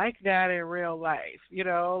wasn't like that in real life,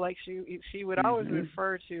 like she would always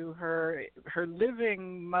refer to her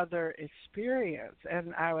living mother experience."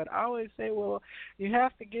 And I would always say, well, you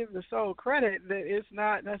have to give the soul credit that it's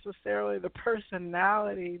not necessarily the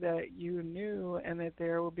personality that you knew, and that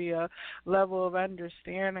there will be a level of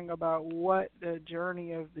understanding about what the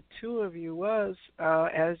journey of the two of you was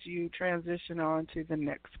as you transition on to the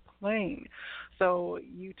next plane. So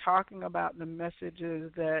you talking about the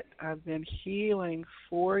messages that have been healing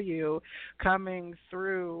for you, coming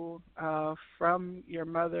through from your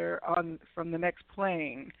mother on from the next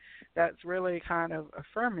plane. That's really kind of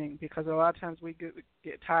affirming, because a lot of times we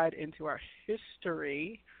get tied into our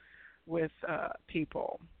history with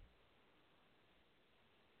people.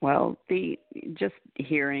 Well, the just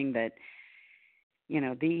hearing that,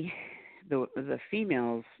 the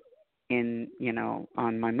females in,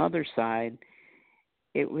 on my mother's side,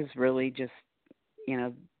 it was really just,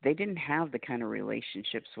 they didn't have the kind of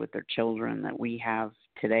relationships with their children that we have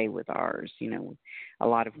today with ours. A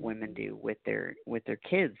lot of women do with their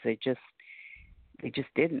kids. They just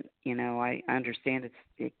didn't. I understand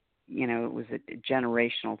it was a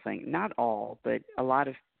generational thing. Not all, but a lot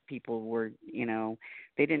of people were,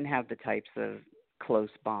 they didn't have the types of close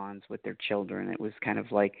bonds with their children. It was kind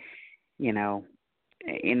of like,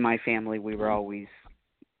 in my family, we were always,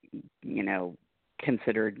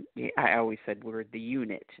 considered, I always said we're the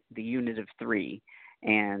unit of three.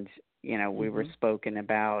 And, we were spoken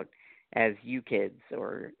about as you kids,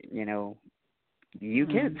 or, you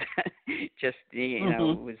kids. Just, it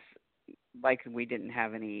was like we didn't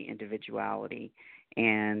have any individuality.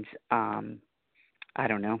 And, I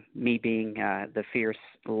don't know, me being the fierce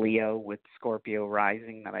Leo with Scorpio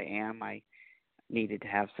rising that I am, I needed to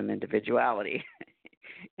have some individuality.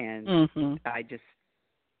 And I just,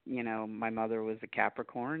 my mother was a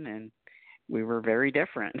Capricorn, and we were very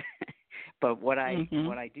different. But what I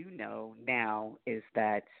do know now is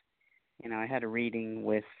that, I had a reading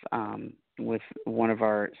with one of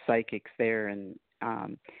our psychics there, and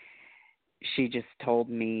she just told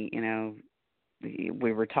me,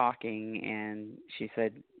 we were talking, and she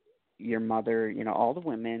said, your mother, all the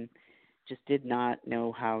women just did not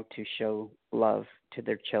know how to show love to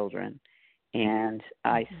their children. And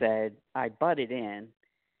I said, I butted in,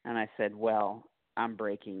 and I said, well, I've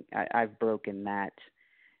broken that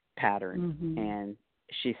pattern. And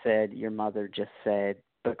she said, your mother just said,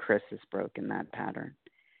 but Chris has broken that pattern.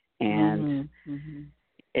 And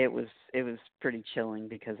it was pretty chilling,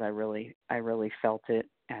 because I really felt it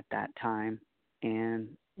at that time. And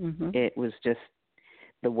it was just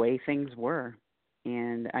the way things were.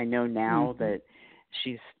 And I know now that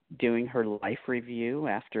she's doing her life review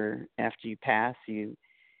after you pass. You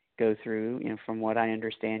go through, from what I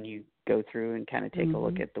understand, you go through and kind of take a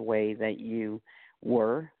look at the way that you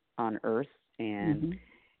were on Earth. And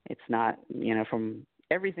it's not, from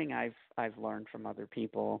everything I've learned from other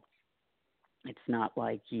people, it's not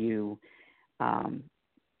like it's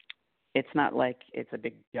not like it's a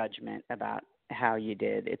big judgment about how you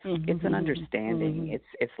did. It's an understanding.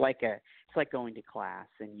 It's like going to class,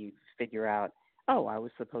 and you figure out, oh, I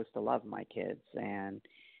was supposed to love my kids. And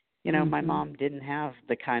my mom didn't have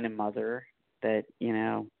the kind of mother that,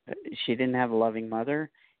 she didn't have a loving mother,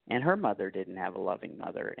 and her mother didn't have a loving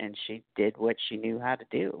mother, and she did what she knew how to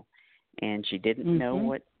do. And she didn't know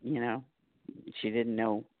what, she didn't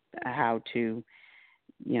know how to,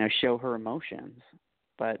 show her emotions.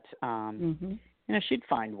 But she'd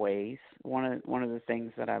find ways. One of the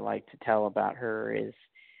things that I like to tell about her is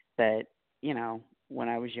that, when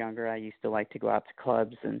I was younger, I used to like to go out to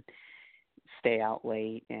clubs and stay out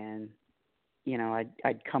late, and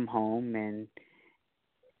I'd come home, and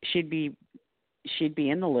she'd be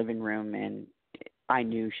in the living room, and I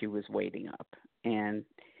knew she was waiting up, and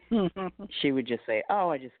she would just say, "Oh,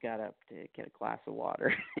 I just got up to get a glass of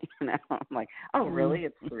water." I'm like, "Oh, really?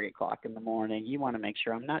 It's 3:00 in the morning. You want to make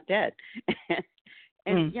sure I'm not dead."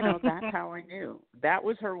 And that's how I knew. That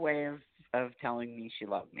was her way of telling me she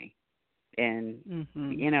loved me. And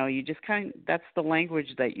you just that's the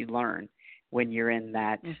language that you learn when you're in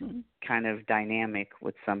that kind of dynamic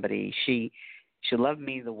with somebody. She loved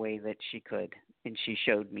me the way that she could, and she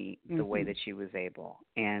showed me the way that she was able,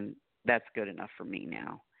 and that's good enough for me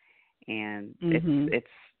now. And it's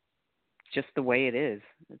just the way it is.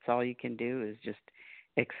 It's all you can do is just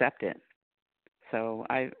accept it. So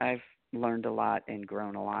I've learned a lot and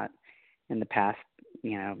grown a lot in the past,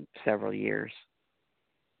 several years.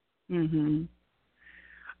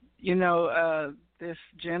 This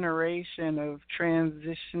generation of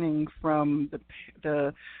transitioning from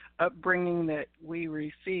the upbringing that we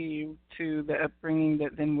receive to the upbringing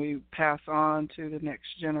that then we pass on to the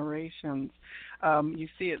next generations. You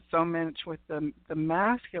see it so much with the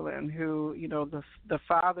masculine, who, the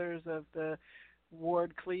fathers of the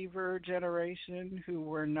Ward Cleaver generation who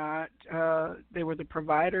were not, they were the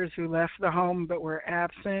providers who left the home but were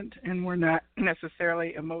absent and were not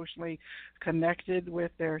necessarily emotionally connected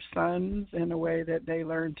with their sons in a way that they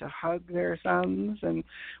learned to hug their sons. And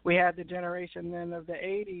we had the generation then of the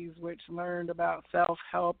 80s which learned about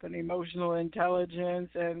self-help and emotional intelligence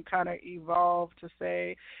and kind of evolved to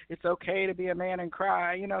say it's okay to be a man and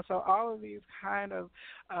cry, so all of these kind of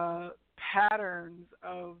patterns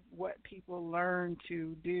of what people learn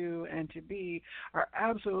to do and to be are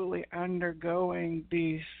absolutely undergoing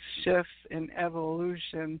these shifts in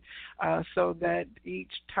evolution, so that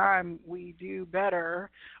each time we do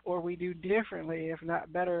better or we do differently, if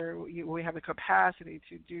not better, we have the capacity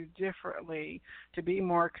to do differently, to be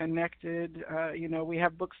more connected. We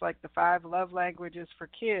have books like The 5 Love Languages for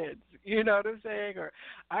Kids, you know what I'm saying? Or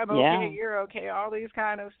I'm okay, you're okay, all these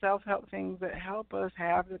kind of self-help things that help us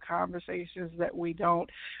have the conversations that we don't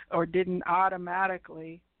or didn't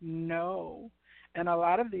automatically know. And a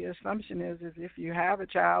lot of the assumption is if you have a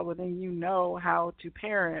child, well, then you know how to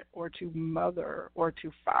parent or to mother or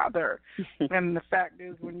to father. And the fact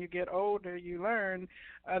is when you get older, you learn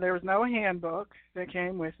there was no handbook that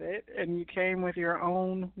came with it, and you came with your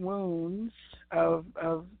own wounds of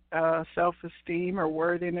self-esteem or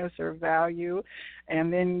worthiness or value,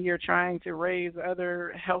 and then you're trying to raise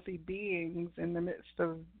other healthy beings in the midst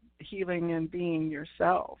of healing and being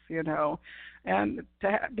yourself, and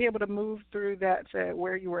to be able to move through that to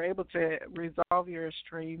where you were able to resolve your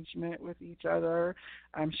estrangement with each other.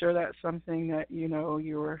 I'm sure that's something that,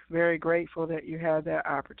 you were very grateful that you had that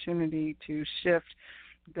opportunity to shift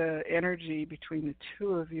the energy between the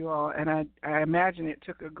two of you all. And I imagine it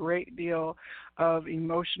took a great deal of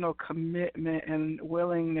emotional commitment and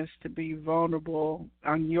willingness to be vulnerable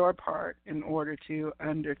on your part in order to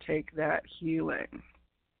undertake that healing.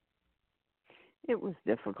 It was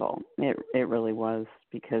difficult. It really was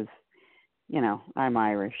because, I'm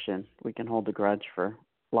Irish and we can hold a grudge for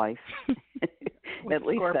life. At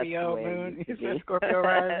least Scorpio that's the way moon. It used to be. Scorpio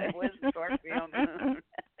rising. With Scorpio moon.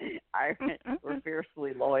 We're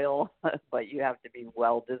fiercely loyal, but you have to be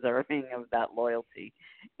well deserving of that loyalty.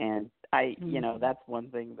 And that's one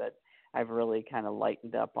thing that I've really kind of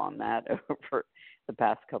lightened up on that over the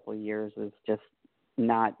past couple of years is just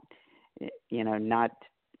not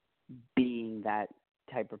being that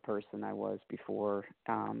type of person I was before.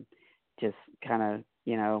 Just kind of,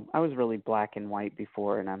 I was really black and white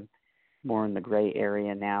before, and I'm more in the gray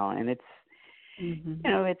area now. And it's,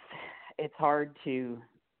 it's hard to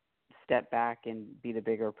step back and be the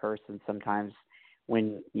bigger person sometimes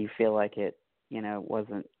when you feel like it,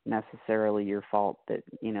 wasn't necessarily your fault that,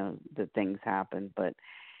 that things happen. But,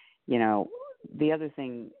 the other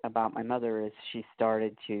thing about my mother is she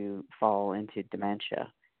started to fall into dementia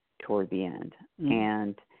toward the end.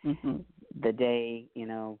 And the day,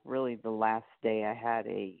 really the last day I had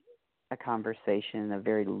a conversation, a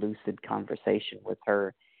very lucid conversation with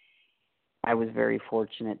her. I was very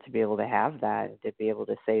fortunate to be able to have that, to be able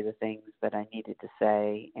to say the things that I needed to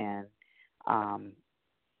say. And,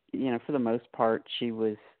 for the most part, she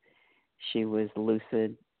was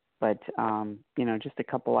lucid, but, just a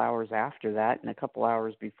couple hours after that and a couple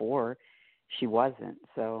hours before, she wasn't.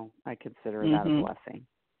 So I consider that a blessing.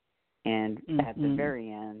 And at the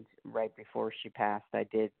very end, right before she passed, I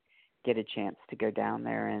did get a chance to go down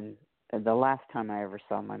there. And the last time I ever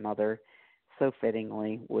saw my mother, so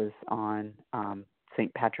fittingly, was on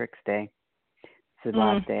St. Patrick's Day. It's the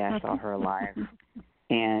last day I saw her alive.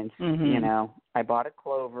 And, I bought a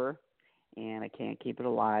clover, and I can't keep it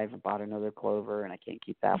alive. I bought another clover, and I can't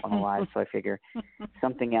keep that one alive. So I figure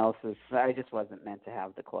something else I just wasn't meant to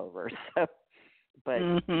have the clover. So. But,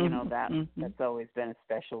 that's always been a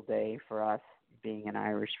special day for us, being an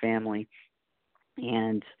Irish family.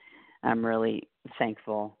 And I'm really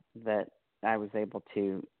thankful that I was able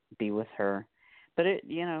to be with her. But,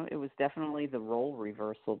 it was definitely the role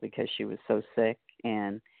reversal because she was so sick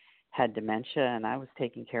and had dementia, and I was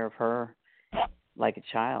taking care of her like a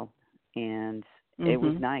child. And it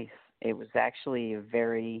was nice. It was actually a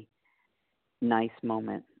very nice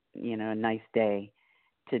moment, a nice day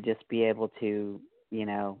to just be able to,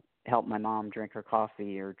 help my mom drink her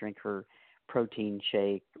coffee or drink her protein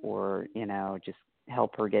shake or, just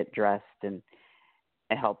help her get dressed and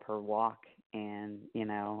help her walk. And,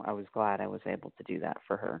 I was glad I was able to do that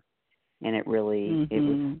for her. And it really, it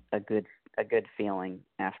was a good feeling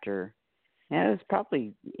after, it was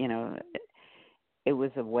probably, it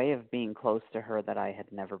was a way of being close to her that I had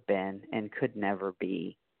never been and could never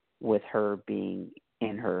be with her being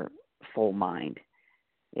in her full mind.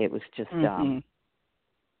 It was just,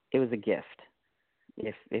 it was a gift.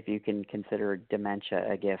 If you can consider dementia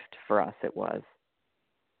a gift, for us it was.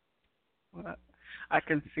 Well, I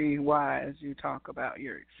can see why as you talk about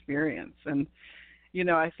your experience. And,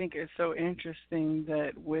 I think it's so interesting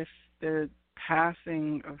that with the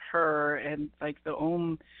passing of her and like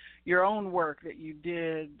your own work that you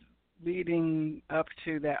did leading up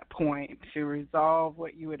to that point to resolve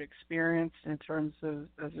what you had experienced in terms of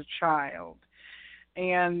as a child,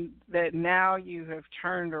 and that now you have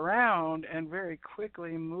turned around and very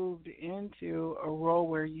quickly moved into a role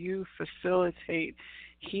where you facilitate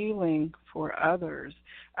healing for others.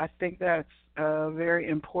 I think that's a very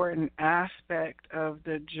important aspect of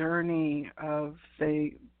the journey of,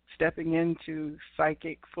 say, stepping into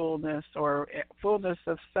psychic fullness or fullness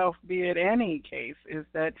of self, be it any case, is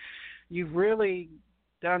that you've really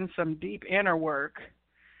done some deep inner work,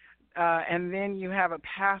 and then you have a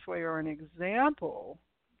pathway or an example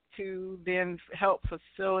to then help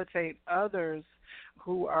facilitate others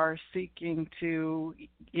who are seeking to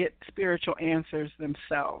get spiritual answers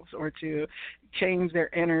themselves or to change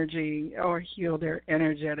their energy or heal their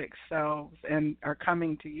energetic selves and are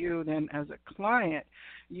coming to you then as a client.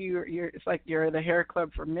 You're it's like you're the hair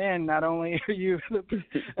club for men. Not only are you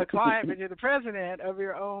a client, but you're the president of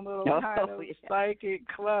your own little kind of psychic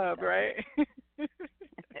club, right?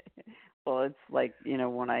 Well, it's like,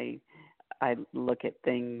 when I look at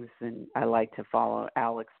things and I like to follow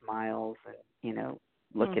Alex Miles and,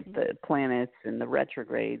 look at the planets and the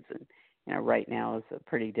retrogrades, and, right now is a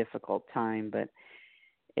pretty difficult time, but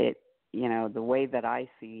the way that I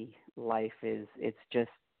see life is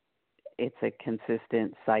it's a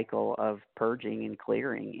consistent cycle of purging and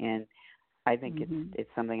clearing. And I think it's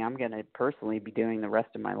something I'm going to personally be doing the rest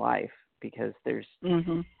of my life, because I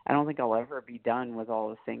don't think I'll ever be done with all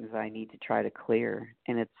the things I need to try to clear.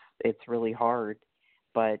 And it's really hard,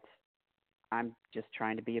 but I'm just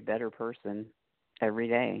trying to be a better person every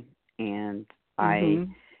day. And I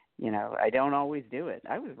don't always do it.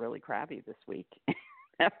 I was really crabby this week.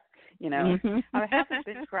 I haven't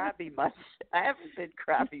been crabby much.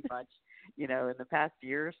 In the past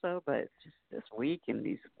year or so, but just this week and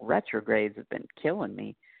these retrogrades have been killing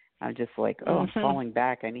me. I'm just like, I'm falling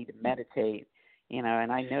back. I need to meditate, and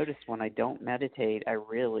I notice when I don't meditate, I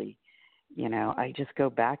really, I just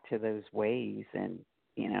go back to those ways and,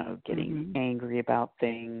 getting angry about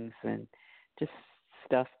things and just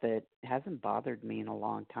stuff that hasn't bothered me in a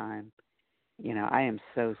long time. I am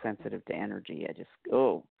so sensitive to energy. I just,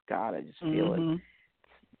 oh God, I just feel it.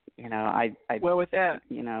 Well, with that,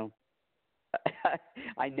 I know.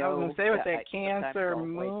 I was going to say with that Cancer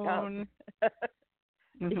moon.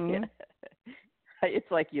 Yeah.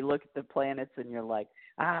 It's like you look at the planets and you're like,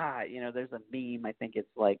 there's a meme. I think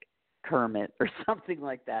it's like Kermit or something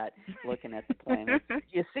like that, looking at the planets.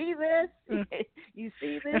 You see this? You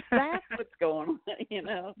see this? That's what's going on.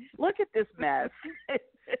 Look at this mess.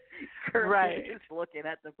 Kermit is looking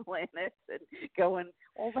at the planets and going,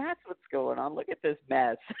 well, that's what's going on. Look at this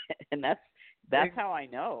mess. And that's how I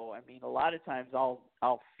know. I mean, a lot of times I'll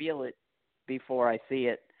feel it before I see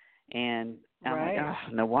it, and I'm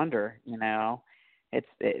like, no wonder. It's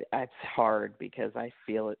hard because I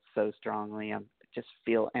feel it so strongly. I just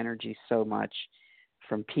feel energy so much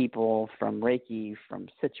from people, from Reiki, from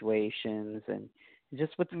situations, and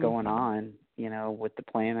just what's going on, with the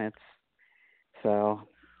planets. So,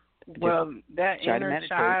 well, that inner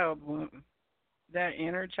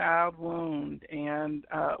child wound and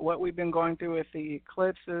what we've been going through with the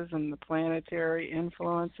eclipses and the planetary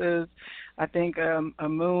influences. I think a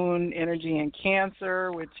moon energy in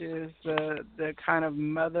Cancer, which is the kind of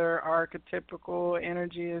mother archetypical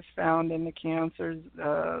energy, is found in the Cancer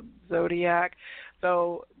zodiac.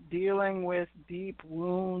 So dealing with deep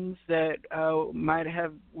wounds that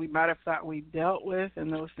we might have thought we dealt with,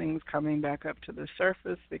 and those things coming back up to the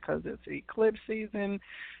surface because it's eclipse season,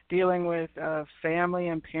 dealing with family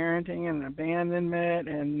and parenting and abandonment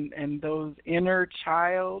and those inner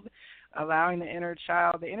child, allowing the inner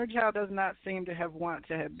child. The inner child does not seem to want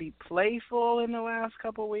to be playful in the last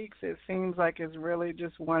couple of weeks. It seems like it's really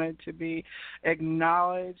just wanted to be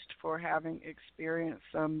acknowledged for having experienced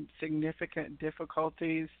some significant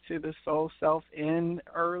difficulties to the soul self in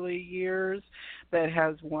early years, that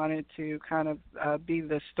has wanted to kind of be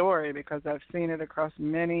the story, because I've seen it across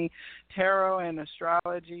many tarot and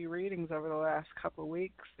astrology readings over the last couple of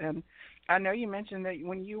weeks. And I know you mentioned that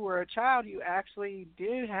when you were a child, you actually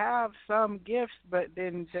did have some gifts, but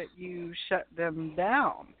then that you shut them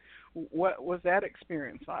down. What was that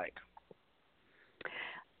experience like?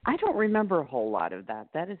 I don't remember a whole lot of that.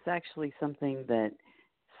 That is actually something that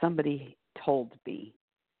somebody told me,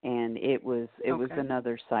 and it was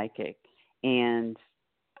another psychic. And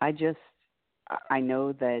I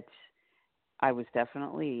know that I was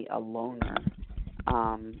definitely a loner.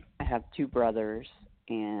 I have two brothers,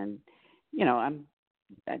 and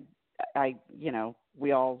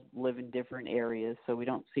we all live in different areas, so we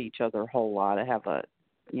don't see each other a whole lot. I have a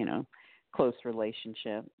close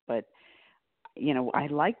relationship, but I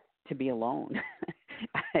like to be alone.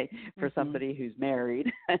 For somebody who's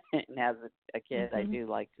married and has a kid, I do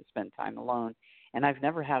like to spend time alone, and I've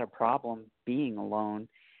never had a problem being alone.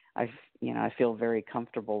 I feel very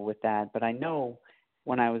comfortable with that, but I know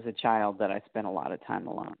when I was a child that I spent a lot of time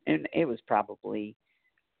alone, and it was probably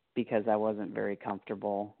because I wasn't very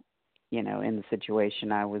comfortable, in the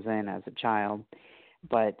situation I was in as a child.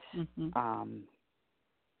 But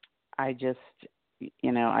I just,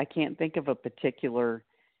 I can't think of a particular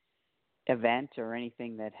event or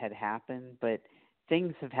anything that had happened, but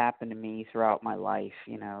things have happened to me throughout my life,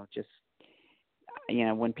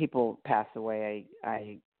 when people pass away,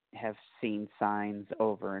 I have seen signs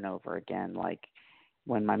over and over again. Like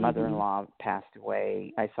when my mother-in-law passed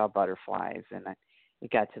away, I saw butterflies, and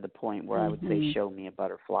it got to the point where I would say, show me a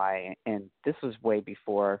butterfly. And this was way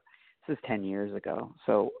before, this is 10 years ago.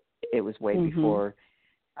 So it was way before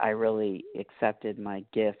I really accepted my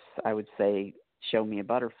gifts. I would say, show me a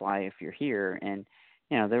butterfly if you're here. And,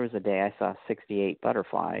 there was a day I saw 68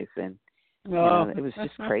 butterflies, and it was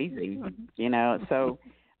just crazy, so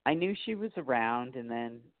I knew she was around. And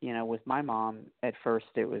then, with my mom, at first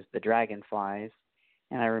it was the dragonflies.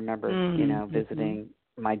 And I remember, visiting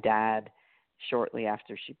my dad shortly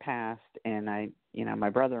after she passed, and my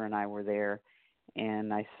brother and I were there,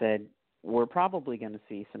 and I said, we're probably going to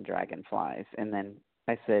see some dragonflies. And then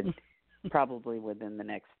I said, probably within the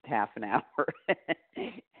next half an hour.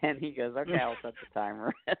 And he goes, okay, I'll set the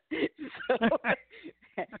timer. So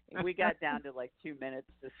we got down to like 2 minutes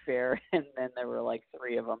to spare, and then there were like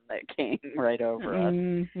 3 of them that came right over us.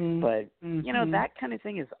 But, that kind of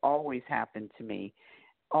thing has always happened to me,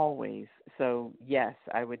 always. So, yes,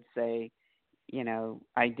 I would say,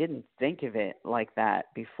 I didn't think of it like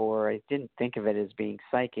that before. I didn't think of it as being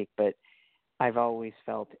psychic, but I've always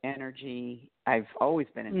felt energy. I've always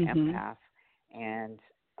been an empath. And,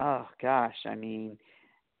 oh, gosh, I mean,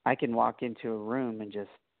 I can walk into a room and just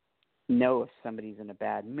know if somebody's in a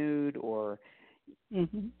bad mood, or,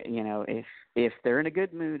 if they're in a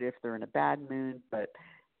good mood, if they're in a bad mood. But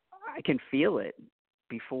I can feel it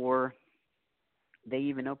before they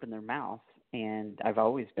even open their mouth. And I've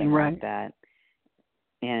always been like that.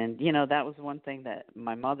 And, that was one thing that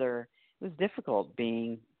my mother, it was difficult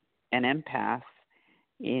being an empath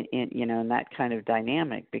in that kind of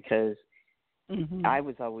dynamic, because I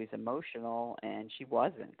was always emotional and she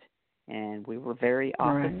wasn't, and we were very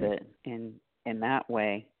opposite in that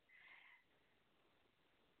way.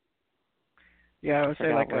 Yeah, I would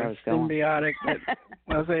say like a symbiotic,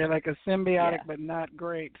 but not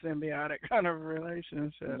great symbiotic kind of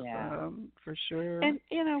relationship. Yeah, for sure. And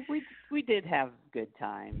we did have good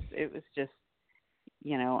times. It was just,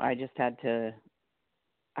 I just had to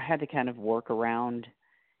kind of work around.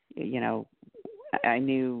 I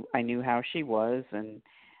knew how she was, and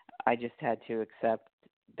I just had to accept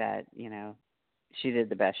that, she did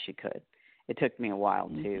the best she could. It took me a while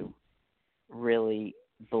to really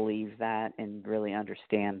believe that and really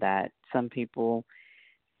understand that some people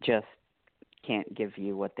just can't give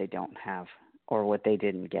you what they don't have or what they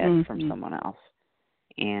didn't get from someone else.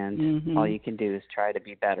 And all you can do is try to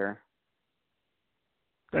be better.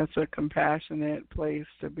 That's a compassionate place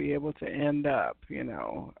to be able to end up, which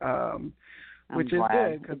is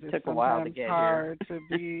good, because it's sometimes hard to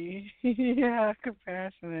be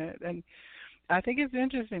compassionate. And I think it's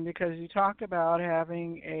interesting because you talked about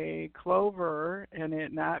having a clover and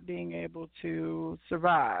it not being able to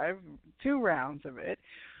survive 2 rounds of it.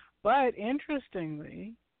 But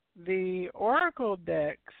interestingly, the Oracle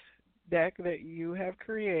deck that you have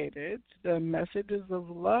created, the Messages of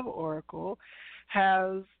Love Oracle,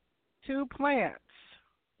 has 2 plants,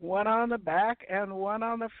 one on the back and one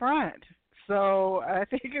on the front. So I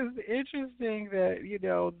think it's interesting that,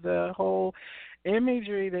 the whole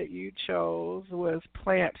imagery that you chose was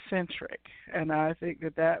plant-centric. And I think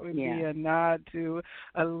that would be a nod to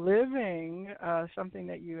a living, something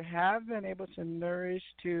that you have been able to nourish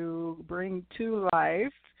to bring to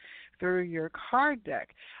life through your card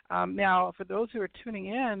deck. Now, for those who are tuning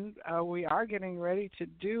in, we are getting ready to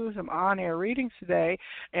do some on-air readings today,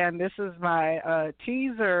 and this is my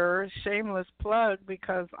teaser, shameless plug,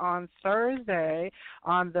 because on Thursday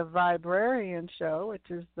on the Vibrarian Show, which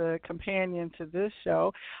is the companion to this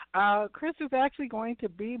show, Chris is actually going to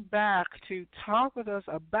be back to talk with us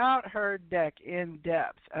about her deck in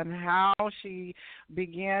depth and how she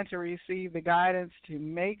began to receive the guidance to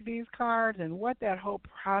make these cards and what that whole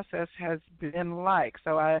process has been like.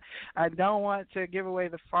 So I don't want to give away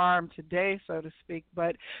the farm today, so to speak,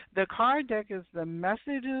 but the card deck is the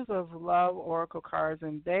Messages of Love Oracle cards,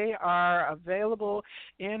 and they are available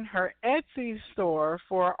in her Etsy store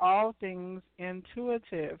for all things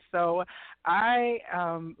intuitive. So I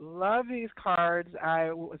love these cards.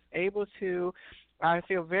 I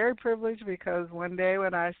feel very privileged because one day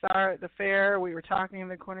when I saw her at the fair, we were talking in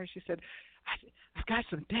the corner. She said, I've got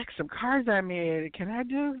some decks, some cards I made. Can I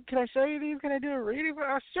show you these? Can I do a reading?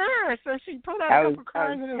 Oh, sure. So she pulled out a couple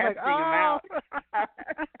cards and it was like, oh.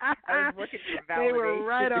 I was looking for validation. They were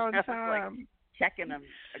right on I time. was like, checking them.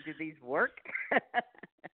 Do these work?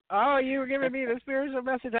 Oh, you were giving me the spiritual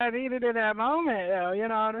message I needed in that moment, though, you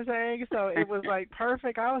know what I'm saying? So it was like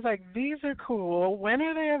perfect. I was like, these are cool. When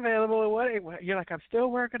are they available? You're like, I'm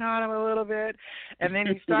still working on them a little bit. And then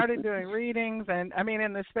you started doing readings. And, I mean,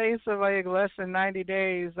 in the space of like less than 90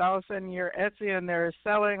 days, all of a sudden you're Etsy and they're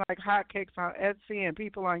selling like hotcakes on Etsy and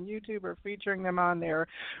people on YouTube are featuring them on their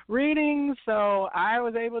readings. So I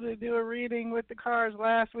was able to do a reading with the cards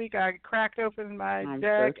last week. I cracked open my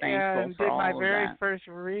deck and did my very first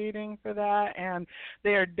reading for that, and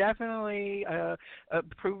they are definitely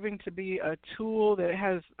proving to be a tool that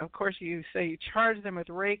has, of course, you charge them with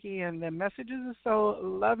Reiki, and the messages are so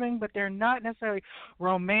loving, but they're not necessarily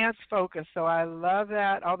romance focused, so I love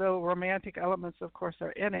that, although romantic elements, of course,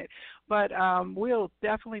 are in it. But we'll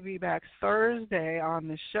definitely be back Thursday on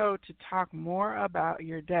the show to talk more about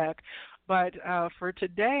your deck. But for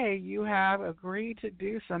today, you have agreed to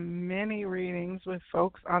do some mini readings with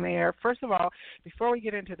folks on the air. First of all, before we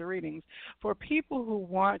get into the readings, for people who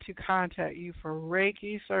want to contact you for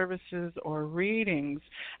Reiki services or readings,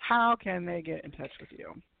 how can they get in touch with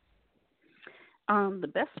you? The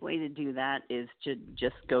best way to do that is to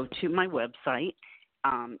just go to my website,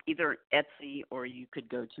 either Etsy, or you could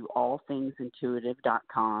go to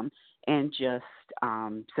allthingsintuitive.com and just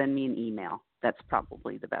send me an email. That's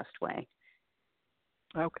probably the best way.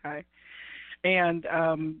 Okay. And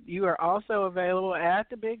you are also available at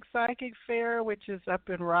the Big Psychic Fair, which is up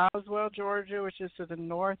in Roswell, Georgia, which is to the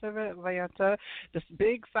north of Atlanta. This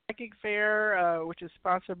Big Psychic Fair, which is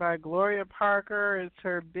sponsored by Gloria Parker, it's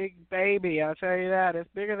her big baby. I'll tell you that. It's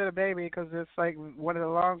bigger than a baby because it's like one of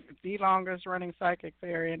the longest running psychic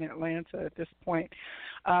fair in Atlanta at this point.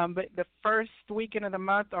 But the first weekend of the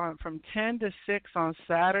month from 10 to 6 on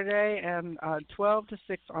Saturday and 12 to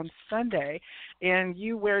 6 on Sunday. And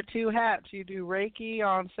you wear two hats. You do Reiki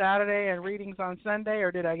on Saturday and readings on Sunday,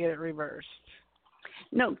 or did I get it reversed?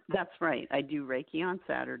 No, that's right. I do Reiki on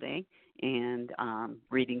Saturday and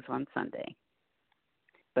readings on Sunday.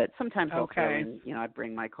 But sometimes I'll throw in, I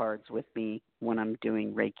bring my cards with me when I'm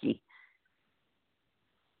doing Reiki.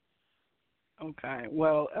 Okay.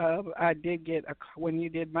 Well, I did get when you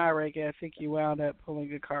did my Reiki, I think you wound up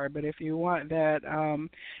pulling a card. But if you want that,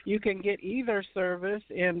 you can get either service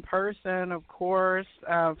in person, of course,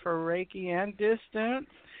 for Reiki and distance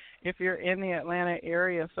if you're in the Atlanta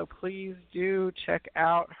area. So please do check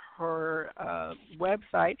out her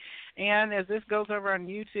website. And as this goes over on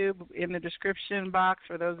YouTube, in the description box,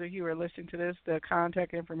 for those of you who are listening to this, the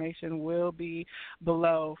contact information will be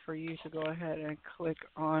below for you to go ahead and click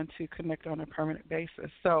on to connect on a permanent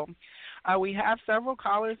basis. So we have several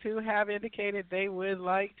callers who have indicated they would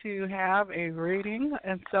like to have a reading.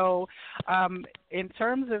 And so in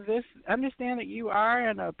terms of this, understand that you are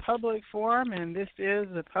in a public forum, and this is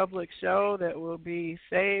a public show that will be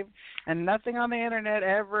saved, and nothing on the Internet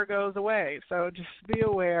ever goes away. So just be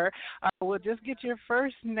aware. We'll just get your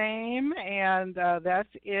first name, and that's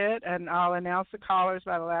it, and I'll announce the callers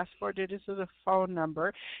by the last four digits of the phone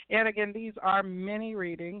number. And, again, these are mini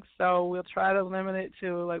readings, so we'll try to limit it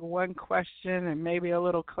to, like, one question and maybe a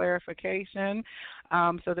little clarification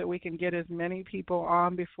so that we can get as many people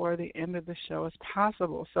on before the end of the show as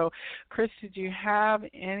possible. So, Chris, did you have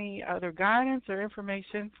any other guidance or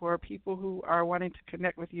information for people who are wanting to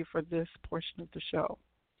connect with you for this portion of the show?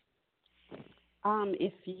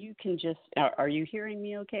 If you can just, are you hearing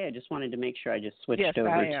me okay? I just wanted to make sure I just switched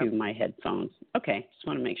over to my headphones. Okay, just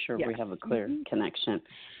want to make sure we have a clear connection,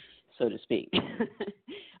 so to speak.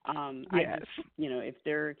 I just, if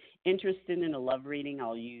they're interested in a love reading,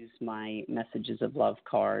 I'll use my Messages of Love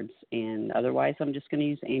cards, and otherwise I'm just going to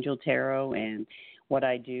use Angel Tarot, and what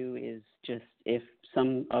I do is just, if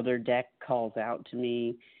some other deck calls out to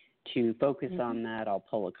me to focus on that, I'll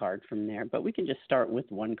pull a card from there. But we can just start with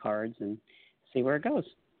one card and see where it goes.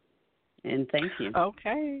 And thank you.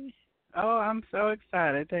 Okay. Oh, I'm so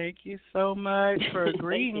excited. Thank you so much for Thank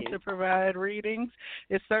agreeing you. to provide readings.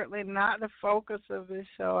 It's certainly not the focus of this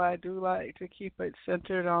show. I do like to keep it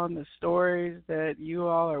centered on the stories that you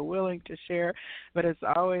all are willing to share, but it's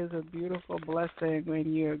always a beautiful blessing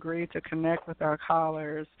when you agree to connect with our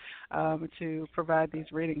callers to provide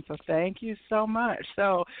these readings. So thank you so much.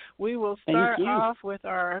 So we will Thank start you. off with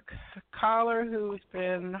our caller who's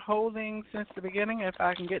been holding since the beginning. If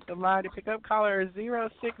I can get the line to pick up, caller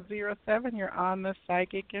 0607. You're on the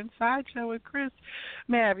Psychic Inside Show with Chris.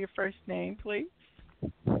 May I have your first name, please?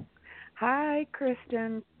 Hi,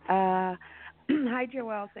 Kristin. Hi,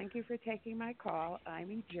 Joelle. Thank you for taking my call. I'm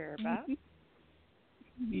Ejerba.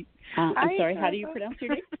 I'm sorry, how do you pronounce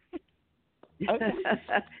your name? Okay.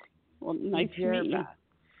 Well, nice to meet you.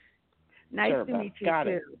 Nice to meet you, Got too.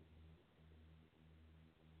 it.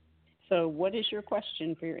 So what is your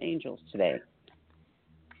question for your angels today?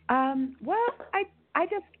 Well, I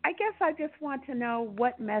guess I just want to know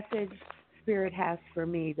what message Spirit has for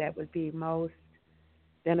me that would be most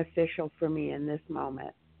beneficial for me in this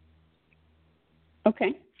moment.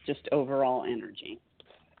 Okay, just overall energy.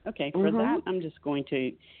 Okay, for that, I'm going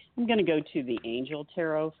to go to the Angel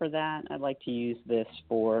Tarot for that. I'd like to use this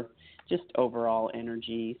for just overall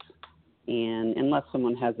energies. And unless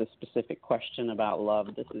someone has a specific question about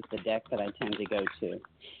love, this is the deck that I tend to go to.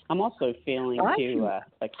 I'm also feeling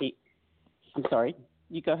I'm sorry,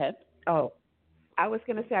 you go ahead. Oh, I was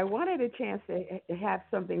going to say I wanted a chance to have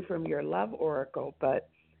something from your love oracle, but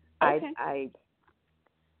okay.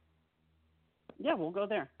 Yeah, we'll go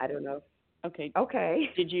there. I don't know. Okay. Okay.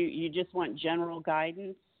 Did you just want general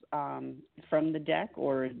guidance from the deck,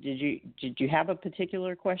 or did you have a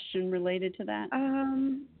particular question related to that?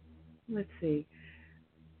 Let's see.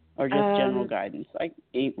 Or just general guidance.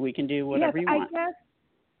 We can do whatever you want. I guess.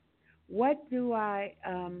 What do I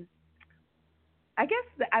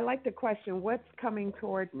guess I like the question. What's coming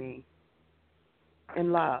toward me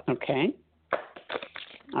in love? Okay.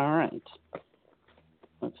 All right.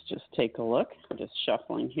 Let's just take a look. I'm just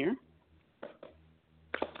shuffling here.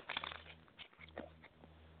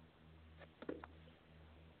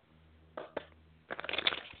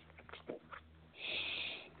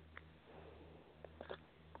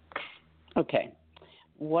 Okay.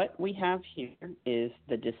 What we have here is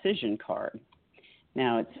the decision card.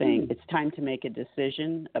 Now it's saying it's time to make a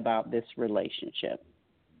decision about this relationship.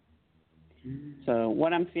 So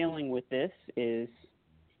what I'm feeling with this is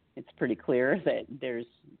it's pretty clear that there's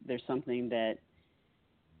something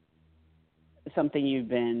you've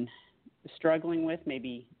been struggling with.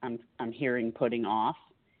 Maybe I'm hearing putting off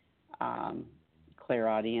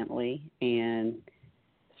clairaudiently, and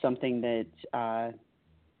something that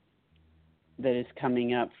is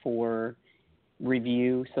coming up for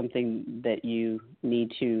review, something that you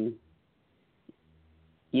need to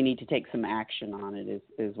take some action on it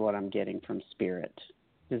is what I'm getting from Spirit.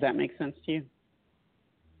 Does that make sense to you?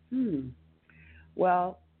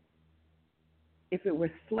 Well, if it was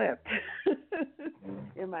flipped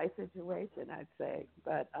in my situation, I'd say.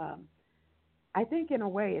 But I think in a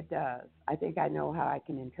way it does. I think I know how I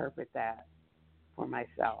can interpret that for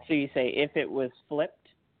myself. So you say if it was flipped?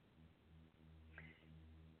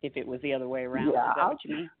 If it was the other way around, is that what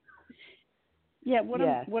you mean? Yeah,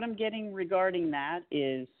 what I'm getting regarding that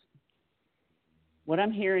is, what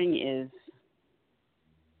I'm hearing is,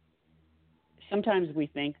 sometimes we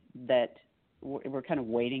think that we're kind of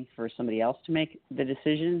waiting for somebody else to make the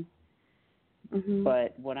decision,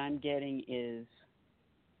 but what I'm getting is,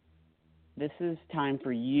 this is time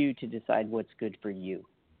for you to decide what's good for you.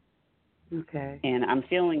 Okay. And I'm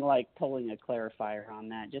feeling like pulling a clarifier on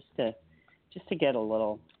that, just to get a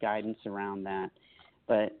little guidance around that.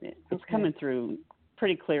 But it's coming through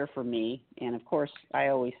pretty clear for me. And, of course, I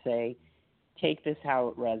always say, take this how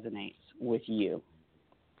it resonates with you.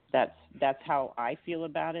 That's how I feel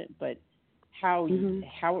about it. But how it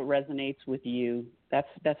resonates with you, that's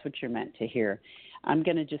what you're meant to hear. I'm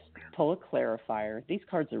going to just pull a clarifier. These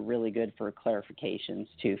cards are really good for clarifications,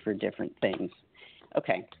 too, for different things.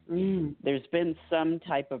 Okay. There's been some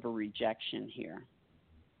type of a rejection here,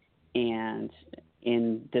 and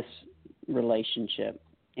in this relationship,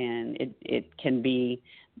 and it can be,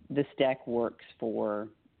 this deck works for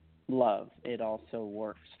love. It also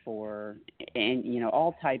works for, and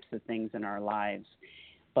all types of things in our lives.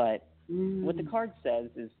 But what the card says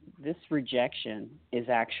is this rejection is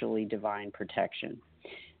actually divine protection.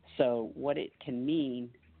 So what it can mean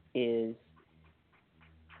is,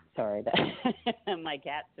 sorry, that my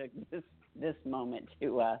cat took this moment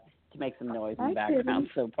to make some noise in the background,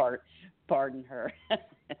 so pardon her.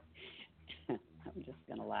 I'm just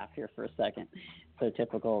going to laugh here for a second. So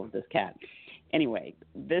typical of this cat. anyway,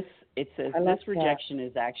 it says this rejection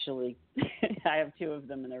is actually, I have two of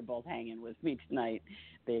them and they're both hanging with me tonight.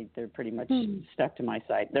 They're pretty much stuck to my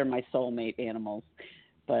side. They're my soulmate animals.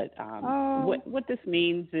 But what this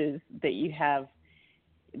means is that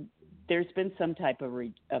there's been some type of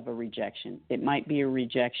a rejection. It might be a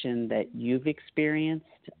rejection that you've experienced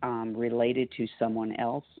related to someone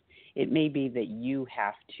else. It may be that you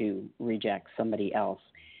have to reject somebody else.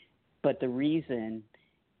 But the reason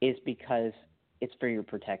is because it's for your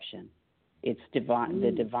protection. It's the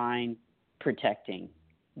divine protecting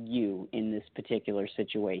you in this particular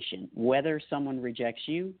situation, whether someone rejects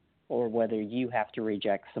you or whether you have to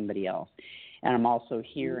reject somebody else. And I'm also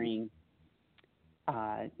hearing,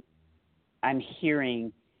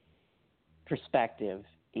 perspective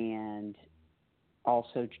and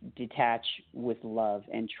also detach with love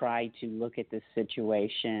and try to look at this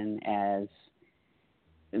situation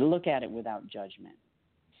look at it without judgment.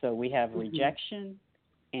 So we have rejection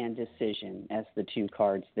and decision as the two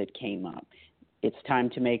cards that came up. It's time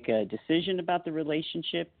to make a decision about the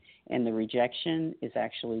relationship, and the rejection is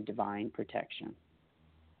actually divine protection.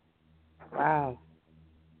 Wow.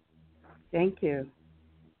 Thank you.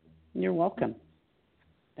 You're welcome.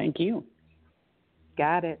 Thank you.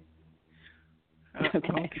 Got it.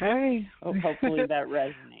 Okay. Hopefully that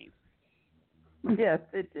resonates. Yes,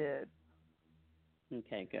 it did.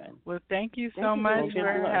 Okay, good. Well, thank you so much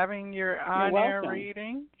for having your on-air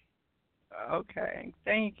reading. Okay,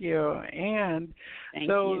 thank you. And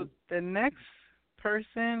the next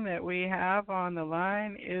person that we have on the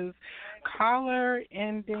line is caller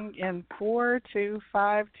ending in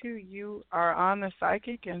 4252. You are on the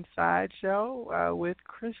Psychic Inside Show with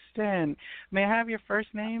Kristin. May I have your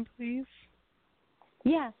first name, please?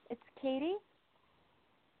 Yes, it's Katie.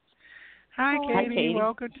 Hi, Katie.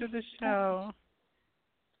 Welcome to the show.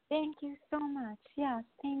 Thank you so much. Yes,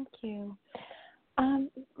 thank you.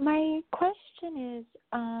 My question is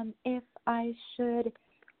if I should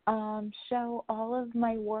show all of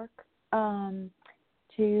my work to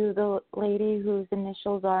the lady whose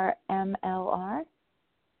initials are MLR.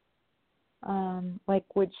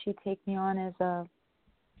 Would she take me on as a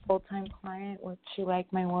full-time client? Would she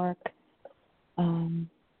like my work?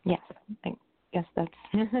 Yes, I guess that's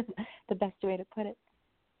the best way to put it.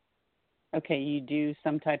 Okay, you do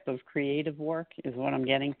some type of creative work is what I'm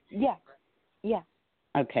getting? Yes. Yes.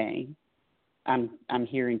 Okay. I'm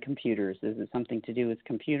hearing computers. Is it something to do with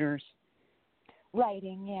computers?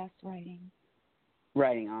 Writing, yes, writing.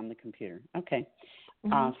 Writing on the computer. Okay.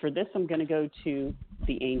 Mm-hmm. For this, I'm going to go to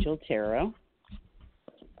the Angel Tarot.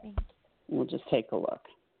 Thank you. We'll just take a look.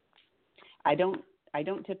 I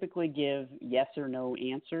don't typically give yes or no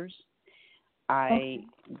answers. I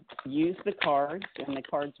use the cards, and the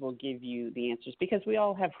cards will give you the answers because we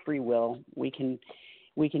all have free will. We can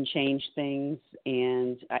change things,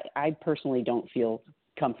 and I personally don't feel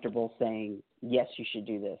comfortable saying, yes, you should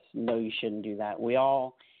do this, no, you shouldn't do that. We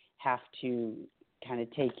all have to kind of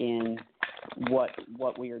take in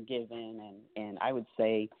what we are given, and I would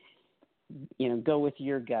say, go with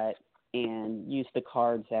your gut and use the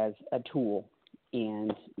cards as a tool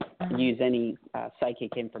and use any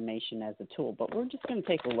psychic information as a tool. But we're just going to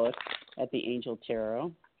take a look at the Angel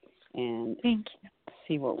Tarot and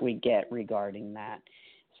see what we get regarding that.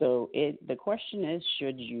 So the question is,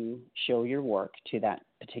 should you show your work to that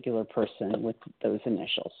particular person with those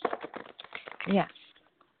initials? Yes.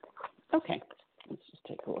 Okay. Let's just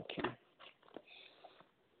take a look here.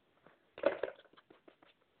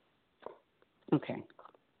 Okay.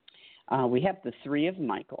 We have the Three of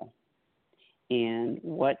Michael. And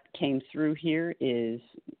what came through here is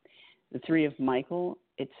the Three of Michael.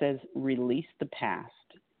 It says, release the past.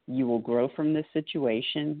 You will grow from this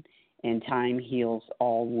situation, and time heals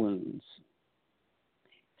all wounds.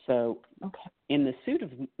 So in the suit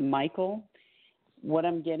of Michael, what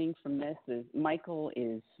I'm getting from this is Michael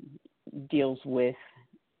deals with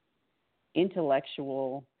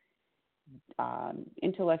intellectual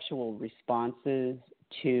responses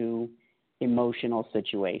to emotional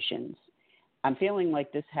situations. I'm feeling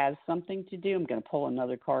like this has something to do. I'm going to pull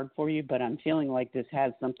another card for you, but I'm feeling like this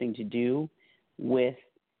has something to do with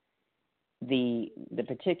the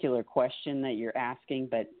particular question that you're asking.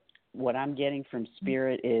 But what I'm getting from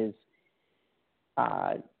Spirit is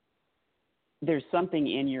there's something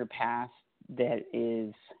in your past that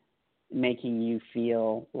is making you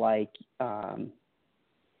feel like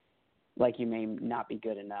you may not be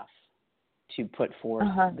good enough to put forth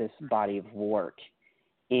this body of work.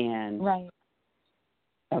 And right.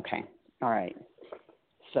 Okay. All right.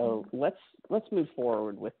 So let's move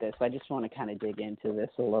forward with this. I just want to kind of dig into this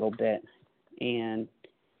a little bit and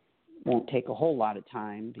won't take a whole lot of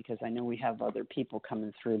time because I know we have other people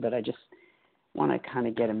coming through, but I just want to kind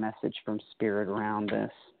of get a message from Spirit around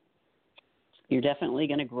this. You're definitely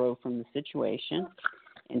going to grow from the situation,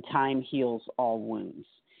 and time heals all wounds.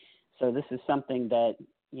 So this is something that,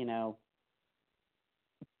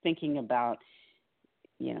 thinking about,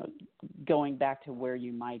 going back to where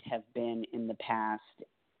you might have been in the past,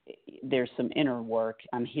 there's some inner work.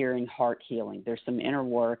 I'm hearing heart healing. There's some inner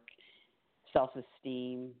work,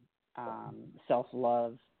 self-esteem,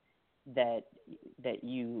 self-love that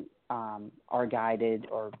you are guided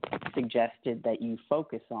or suggested that you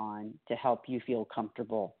focus on to help you feel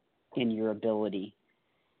comfortable in your ability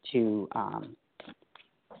to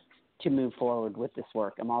move forward with this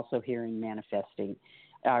work. I'm also hearing manifesting.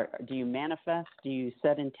 Do you manifest? Do you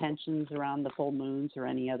set intentions around the full moons or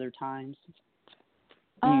any other times?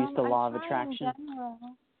 Do you use the law of attraction? In general.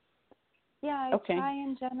 Yeah, I try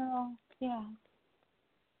in general. Yeah.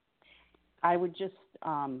 I would just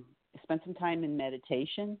spend some time in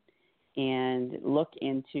meditation and look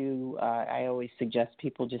into, I always suggest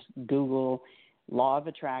people just Google law of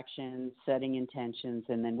attraction, setting intentions,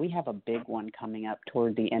 and then we have a big one coming up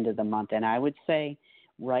toward the end of the month. And I would say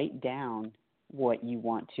write down what you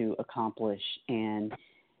want to accomplish and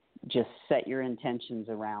just set your intentions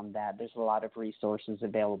around that. There's a lot of resources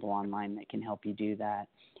available online that can help you do that.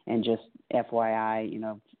 And just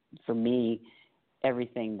FYI, for me,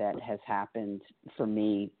 everything that has happened for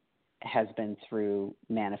me has been through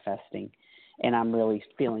manifesting, and I'm really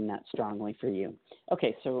feeling that strongly for you.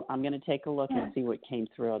 Okay, so I'm going to take a look and see what came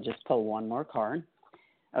through. I'll just pull one more card.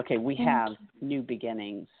 Okay, we have new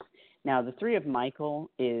beginnings. Now, the Three of Michael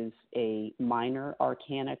is a minor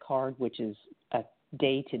arcana card, which is a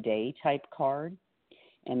day-to-day type card,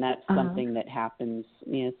 and that's something that happens.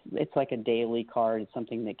 It's like a daily card. It's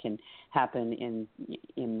something that can happen in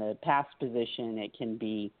the past position. It can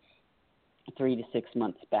be 3 to 6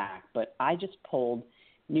 months back. But I just pulled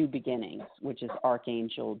New Beginnings, which is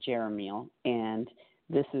Archangel Jeremiel, and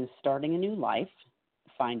this is starting a new life,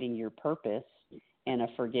 finding your purpose, and a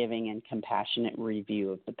forgiving and compassionate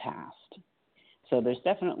review of the past. So there's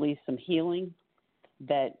definitely some healing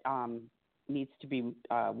that needs to be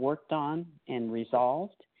worked on and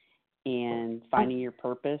resolved, and finding your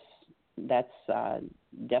purpose. That's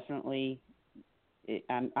definitely,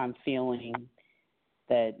 I'm feeling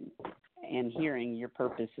that and hearing your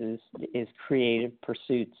purpose is creative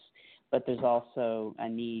pursuits, but there's also a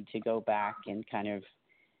need to go back and kind of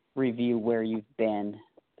review where you've been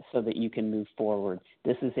so that you can move forward.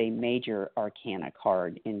 This is a major arcana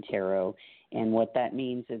card in tarot, and what that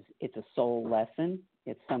means is it's a soul lesson.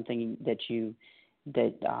 It's something that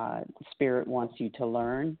Spirit wants you to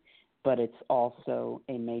learn, but it's also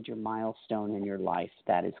a major milestone in your life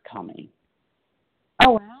that is coming.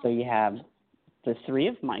 Oh, wow. So you have the Three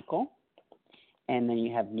of Michael, and then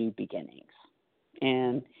you have New Beginnings.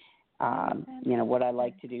 And, what I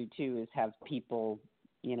like to do, too, is have people,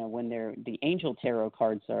 when the angel tarot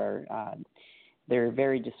cards are, they're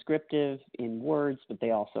very descriptive in words, but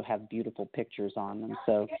they also have beautiful pictures on them.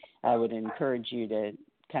 So I would encourage you to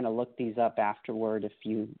kind of look these up afterward if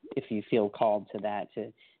you feel called to that,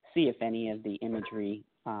 to see if any of the imagery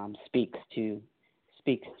speaks to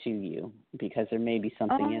you, because there may be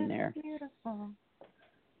something in there. Beautiful.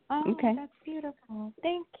 Oh, okay. That's beautiful.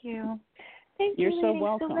 Thank you. You're so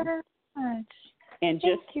welcome. So very much. And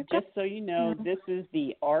just so you know, this is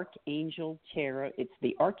the Archangel Tarot. It's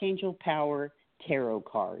the Archangel Power Tarot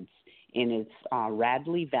cards, and it's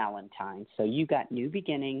Radley Valentine. So you got New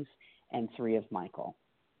Beginnings and Three of Michael.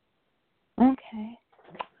 Okay.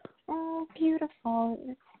 Oh, beautiful.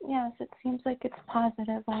 It seems like it's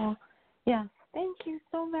positive. Yes. Thank you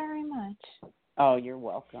so very much. Oh, you're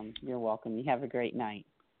welcome. You're welcome. You have a great night.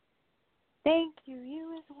 Thank you.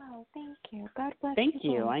 You as well. Thank you. God bless you. Thank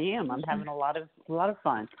you. I am. I'm having a lot of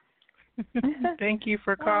fun. Thank you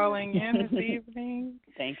for calling in this evening.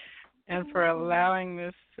 Thanks. And for allowing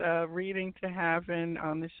this reading to happen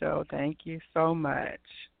on the show. Thank you so much.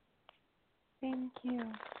 Thank you.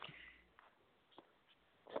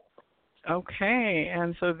 Okay,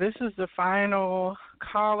 and so this is the final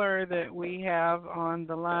caller that we have on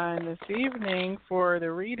the line this evening for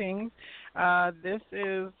the reading. This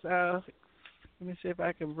is, let me see if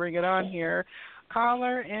I can bring it on here.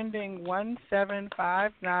 Caller ending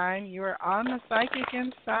 1759. You are on the Psychic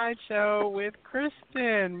Inside Show with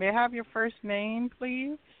Kristin. May I have your first name,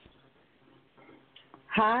 please?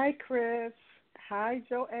 Hi, Chris. Hi,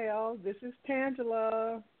 Joelle. This is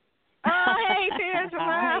Tangela. Oh, hey, Tangela.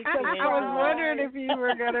 I was wondering if you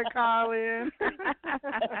were going to call in.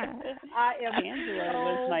 I am Angela so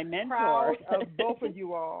was my mentor. proud of both of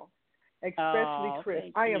you all. especially Chris.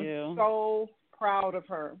 I am so proud of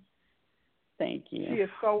her. Thank you. She is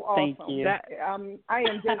so awesome. Thank you.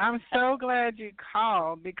 I'm so glad you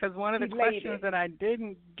called, because one of the questions that I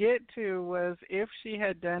didn't get to was if she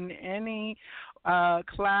had done any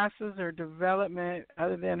classes or development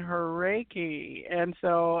other than her Reiki. And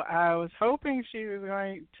so I was hoping she was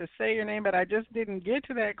going to say your name, but I just didn't get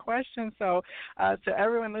to that question. So to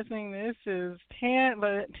everyone listening, this is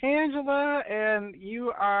Tangela, and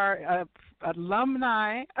you are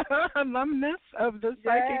alumnus of the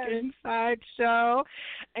Psychic Inside Show,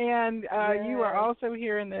 and you are also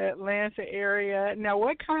here in the Atlanta area. Now,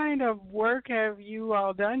 what kind of work have you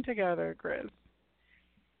all done together, Chris?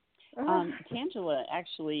 Tangela,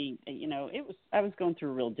 actually, I was going through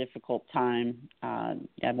a real difficult time. I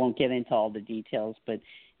won't get into all the details, but,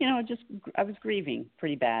 I was grieving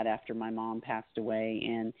pretty bad after my mom passed away,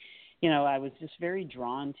 and I was just very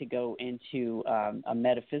drawn to go into a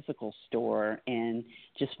metaphysical store and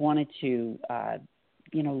just wanted to,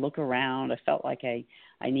 look around. I felt like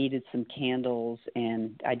I needed some candles,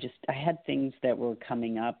 and I had things that were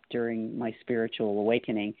coming up during my spiritual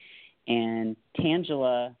awakening. And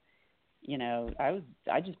Tangela,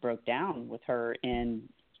 I just broke down with her, and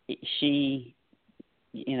she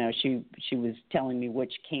was telling me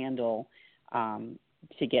which candle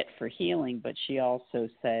to get for healing, but she also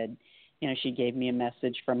said, she gave me a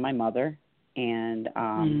message from my mother, and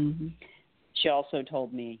she also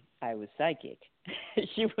told me I was psychic.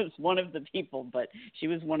 She was one of the people, but she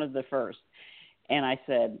was one of the first. And I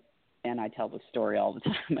said, and I tell the story all the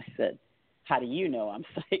time, I said, how do you know I'm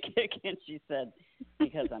psychic? And she said,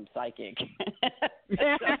 because I'm psychic. So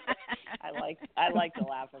I like to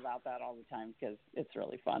laugh about that all the time because it's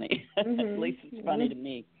really funny. At least it's funny to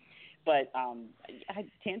me. But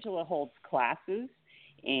Tangela holds classes,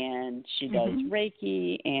 and she does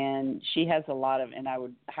Reiki, and she has a lot of, and I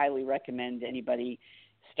would highly recommend anybody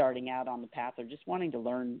starting out on the path or just wanting to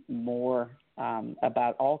learn more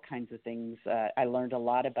about all kinds of things. I learned a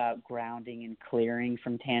lot about grounding and clearing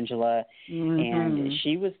from Tangela, and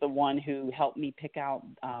she was the one who helped me pick out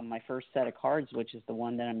my first set of cards, which is the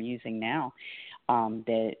one that I'm using now,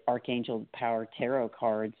 the Archangel Power Tarot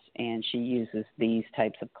cards, and she uses these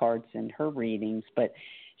types of cards in her readings, but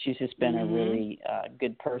she's just been a really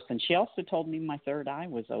good person. She also told me my third eye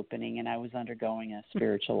was opening and I was undergoing a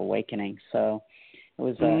spiritual awakening, so it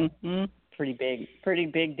was a pretty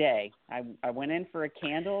big day. I went in for a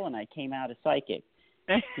candle and I came out a psychic.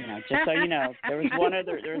 Just so you know, there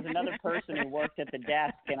was another person who worked at the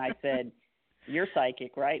desk, and I said, "You're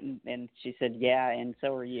psychic, right?" And she said, "Yeah, and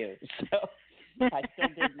so are you." So I still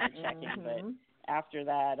did my checking, but after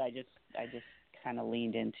that, I just kind of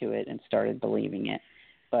leaned into it and started believing it.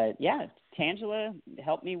 But yeah, Tangela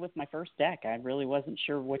helped me with my first deck. I really wasn't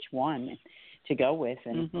sure which one to go with,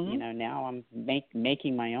 and now I'm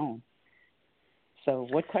making my own. So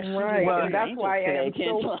what question? Right, do you and that's why I am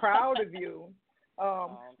Tangela? so proud of you.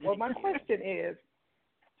 Well, my question is,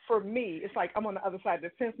 for me, it's like I'm on the other side of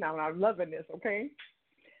the fence now, and I'm loving this. Okay,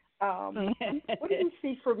 what do you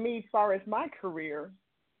see for me as far as my career?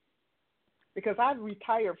 Because I've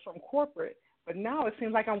retired from corporate, but now it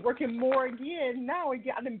seems like I'm working more again. Now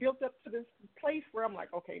I've been built up to this place where I'm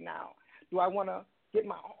like, okay, now do I want to get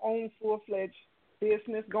my own full-fledged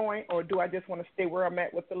business going, or do I just want to stay where I'm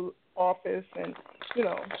at with the office and,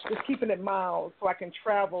 just keeping it mild so I can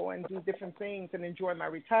travel and do different things and enjoy my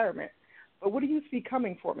retirement? But what do you see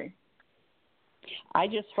coming for me? I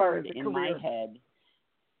just heard in my head,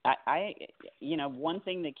 I one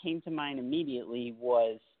thing that came to mind immediately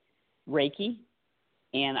was Reiki,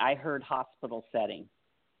 and I heard hospital setting.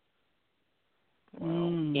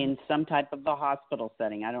 In some type of a hospital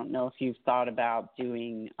setting. I don't know if you've thought about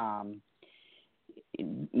doing,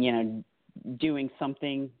 doing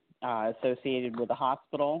something associated with a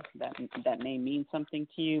hospital that may mean something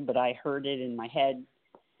to you, but I heard it in my head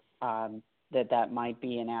that might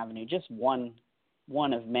be an avenue. Just one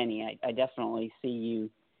of many. I definitely see you,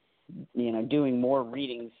 doing more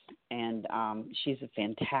readings, and she's a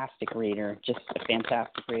fantastic reader, just a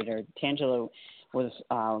fantastic reader. Tangela was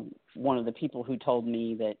one of the people who told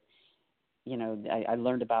me that, I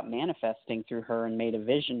learned about manifesting through her and made a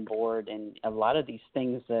vision board, and a lot of these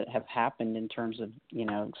things that have happened in terms of,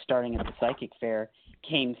 starting at the psychic fair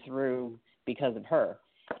came through because of her,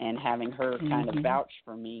 and having her kind of vouch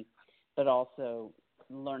for me, but also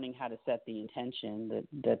learning how to set the intention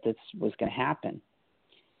that this was going to happen.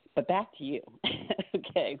 But back to you.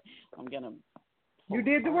 Okay, I'm going to... You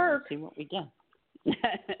did the work. See what we get.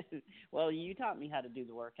 Well, you taught me how to do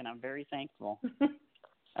the work, and I'm very thankful.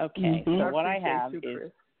 Okay, so what I have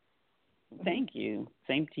is... Thank you.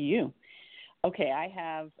 Same to you. Okay,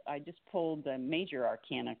 I just pulled the major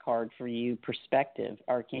arcana card for you, Perspective,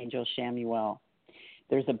 Archangel Shamuel.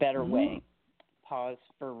 There's a better way. Pause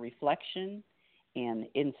for reflection and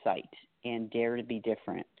insight, and dare to be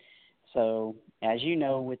different. So, as you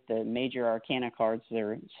know, with the major arcana cards,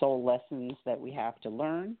 they're soul lessons that we have to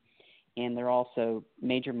learn, and they're also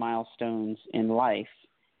major milestones in life.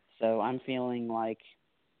 So I'm feeling like,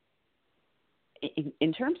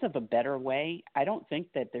 in terms of a better way, I don't think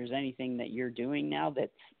that there's anything that you're doing now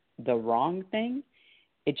that's the wrong thing.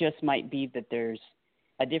 It just might be that there's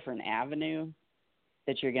a different avenue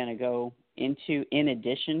that you're going to go into in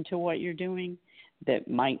addition to what you're doing that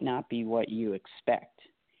might not be what you expect.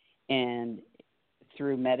 And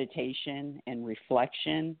through meditation and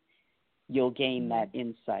reflection, you'll gain that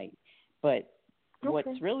insight. But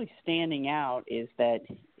what's really standing out is that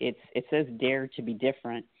it says dare to be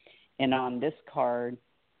different. And on this card,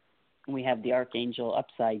 we have the Archangel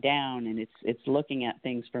upside down, and it's looking at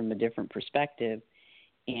things from a different perspective.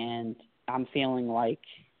 And I'm feeling like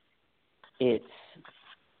it's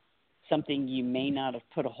something you may not have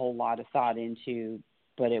put a whole lot of thought into,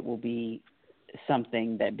 but it will be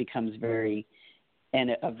something that becomes a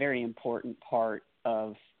very important part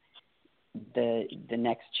of the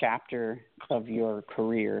next chapter of your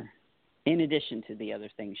career, in addition to the other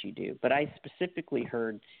things you do. But I specifically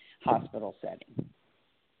heard hospital setting,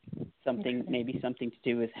 maybe something to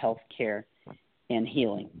do with health care and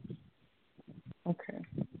healing. Okay.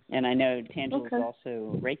 And I know Tangela is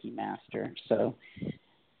also a Reiki master, so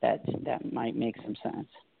that might make some sense.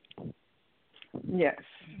 Yes.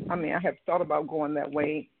 I mean, I have thought about going that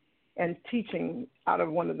way and teaching out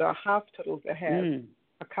of one of the hospitals that has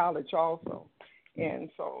a college also. And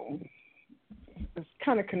so it's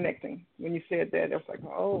kind of connecting. When you said that, it's like,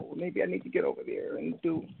 oh, maybe I need to get over there and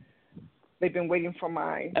do. They've been waiting for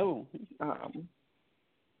my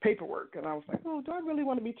paperwork, and I was like, oh, do I really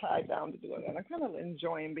want to be tied down to doing that? I'm kind of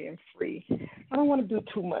enjoying being free. I don't want to do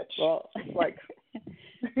too much. Well, like,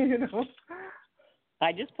 you know.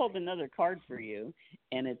 I just pulled another card for you,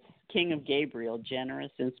 and it's King of Gabriel,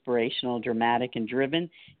 generous, inspirational, dramatic, and driven.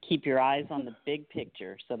 Keep your eyes on the big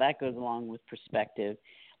picture. So that goes along with perspective.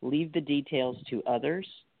 Leave the details to others.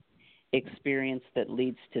 Experience that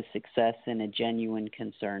leads to success and a genuine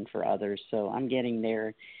concern for others. So I'm getting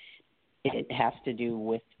there. It has to do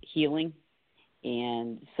with healing,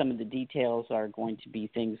 and some of the details are going to be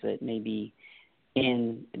things that maybe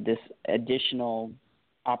in this additional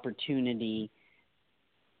opportunity,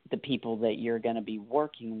 the people that you're going to be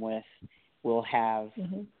working with will have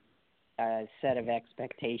a set of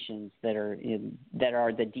expectations that are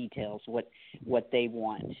the details, what they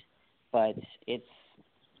want. But it's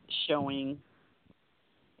showing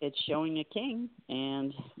a king,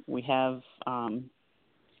 and we have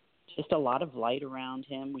just a lot of light around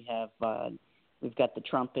him. We've got the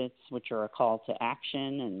trumpets, which are a call to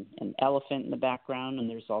action, and an elephant in the background, and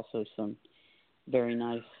there's also some very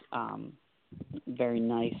nice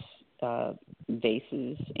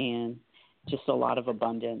vases and just a lot of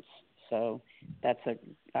abundance. So that's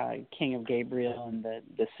a King of Gabriel, and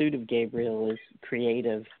the suit of Gabriel is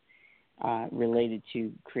creative, related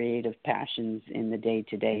to creative passions in the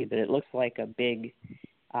day-to-day. But it looks like a big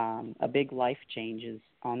life change is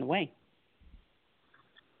on the way.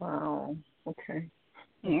 Wow. Okay.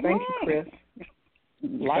 Well, thank you, Chris.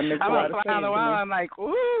 I'm like,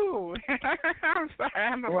 ooh. I'm sorry.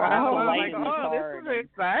 I'm like, oh, this is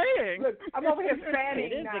exciting. Look, I'm over here fanning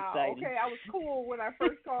it is now. Exciting. Okay, I was cool when I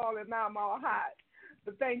first called, and now I'm all hot.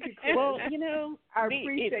 But thank you, Chris. Well, I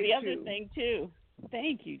appreciate the other thing too.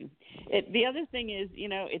 Thank you. The other thing is,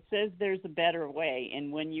 it says there's a better way,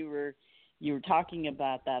 and when you were talking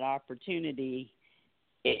about that opportunity,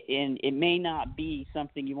 it may not be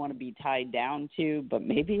something you want to be tied down to, but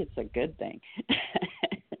maybe it's a good thing.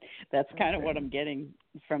 That's kind of what I'm getting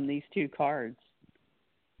from these two cards.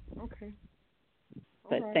 Okay.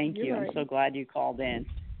 But thank you. Right. I'm so glad you called in.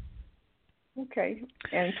 Okay.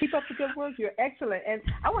 And keep up the good work. You're excellent. And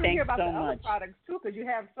I want to hear about the other much. products, too, because you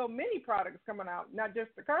have so many products coming out, not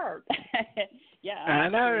just the cards. Yeah. I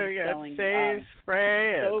know. You got sage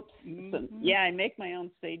spray. Soaps. Yeah, I make my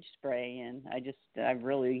own sage spray, and I've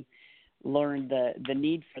really learned the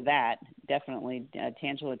need for that. Definitely.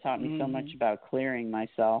 Tangela taught me so much about clearing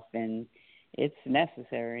myself, and it's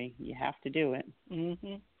necessary. You have to do it.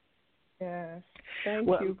 Mm-hmm. Yes. Thank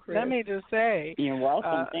you, Chris. Let me just say, you're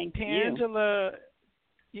welcome. Thank Tangela,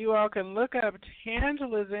 you all can look up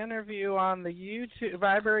Tangela's interview on the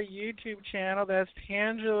Viber YouTube channel. That's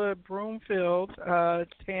Tangela Broomfield,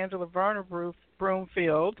 Tangela Varner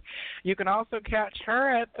Broomfield. You can also catch her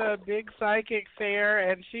at the Big Psychic Fair,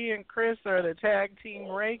 and she and Chris are the tag team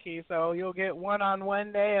Reiki. So you'll get one on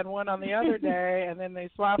one day and one on the other day, and then they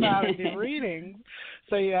swap out and do readings.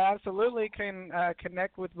 So you absolutely can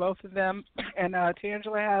connect with both of them. And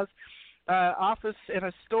Tangela has office in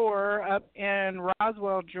a store up in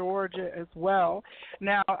Roswell, Georgia as well.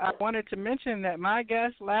 Now, I wanted to mention that my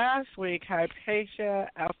guest last week, Hypatia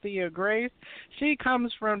Althea Grace, she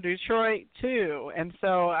comes from Detroit too, and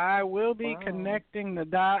so I will be connecting the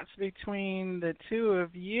dots between the two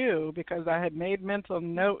of you because I had made mental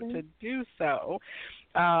note to do so.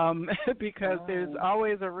 Because there's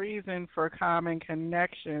always a reason for common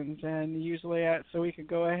connections, and usually so we could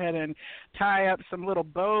go ahead and tie up some little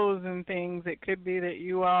bows and things. It could be that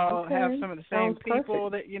you all have some of the same people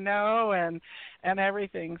that you know and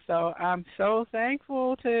everything. So I'm so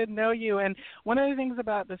thankful to know you. And one of the things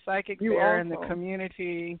about the Psychic Fair and the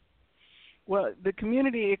community, well, the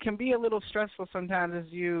community, it can be a little stressful sometimes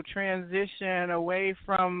as you transition away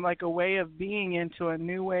from like a way of being into a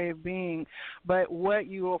new way of being. But what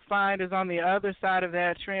you will find is on the other side of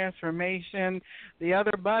that transformation, the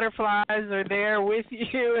other butterflies are there with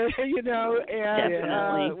you, you know,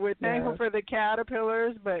 and we're thankful for the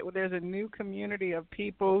caterpillars, but there's a new community of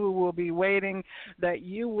people who will be waiting that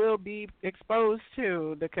you will be exposed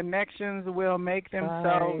to. The connections will make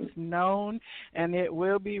themselves known, and it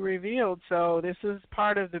will be revealed. So this is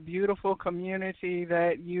part of the beautiful community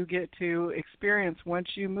that you get to experience once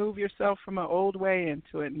you move yourself from an old way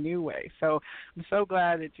into a new way. So I'm so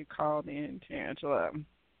glad that you called in, Tangela.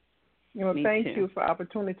 You know, thank you for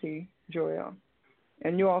opportunity, Joelle.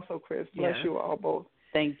 And you also, Chris. Bless you all both.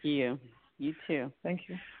 Thank you. You too. Thank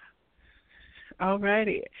you. All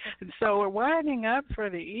righty. So we're winding up for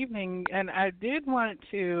the evening, and I did want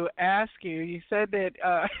to ask you said that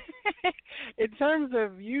in terms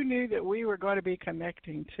of you knew that we were going to be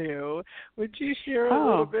connecting to, would you share a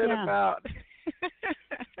little bit about...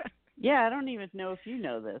 Yeah, I don't even know if you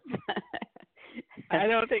know this. I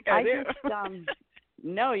don't think I do.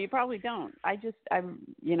 No, you probably don't.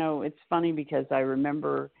 It's funny because I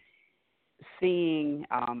remember seeing,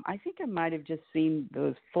 I think I might have just seen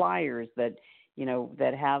those flyers that,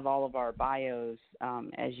 that have all of our bios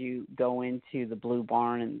as you go into the Blue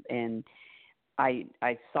Barn, and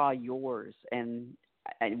I saw yours, and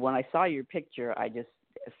when I saw your picture, I just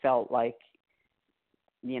felt like,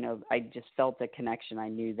 I just felt the connection. I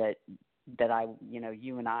knew that I,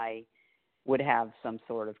 you and I would have some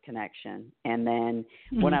sort of connection. And then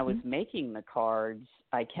when I was making the cards,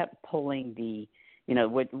 I kept pulling the,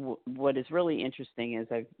 what is really interesting is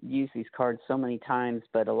I've used these cards so many times,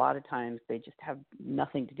 but a lot of times they just have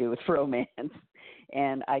nothing to do with romance.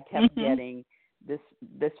 And I kept getting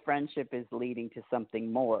this friendship is leading to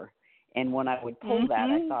something more. And when I would pull that,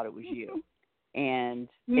 I thought it was you. And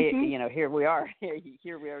here we are.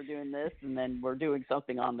 Here we are doing this, and then we're doing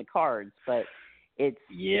something on the cards. But it's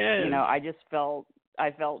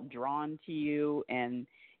I felt drawn to you and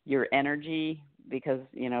your energy because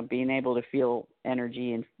being able to feel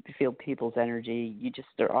energy and feel people's energy. You just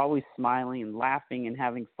are always smiling and laughing and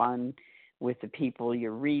having fun with the people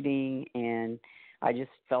you're reading, and I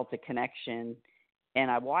just felt a connection. And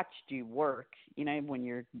I watched you work. When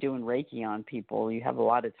you're doing Reiki on people, you have a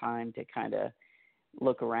lot of time to kind of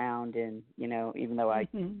look around, and even though I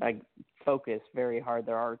focus very hard,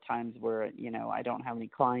 there are times where I don't have any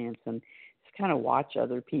clients, and just kind of watch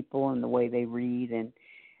other people and the way they read, and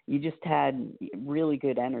you just had really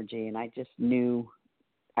good energy, and I just knew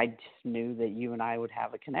that you and I would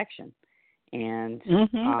have a connection. And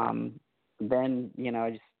then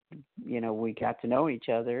we got to know each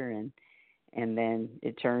other, and then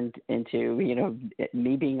it turned into,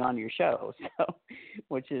 me being on your show, so,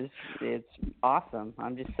 it's awesome.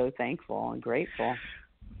 I'm just so thankful and grateful.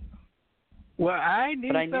 Well, I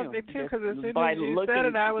knew something too, because as soon as you said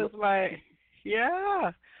it, I was like,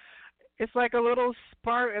 yeah. It's like a little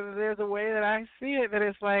spark, and there's a way that I see it that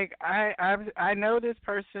it's like I know this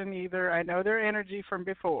person, either I know their energy from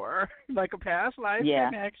before, like a past life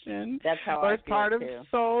connection, that's how or I it's part too. of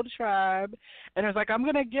Soul Tribe, and it's like I'm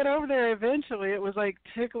gonna get over there eventually. It was like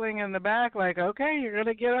tickling in the back, like okay, you're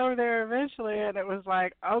gonna get over there eventually, and it was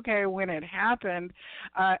like okay when it happened.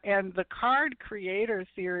 And the Card Creator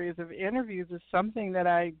series of interviews is something that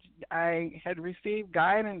I had received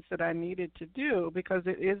guidance that I needed to do because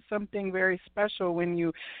it is something something very special when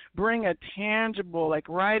you bring a tangible, like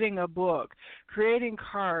writing a book, creating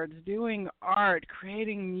cards, doing art,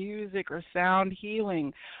 creating music or sound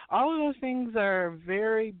healing. All of those things are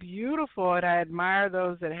very beautiful, and I admire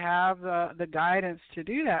those that have the guidance to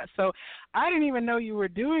do that. So I didn't even know you were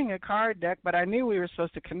doing a card deck, but I knew we were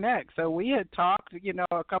supposed to connect. So we had talked,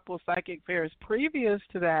 a couple of psychic fairs previous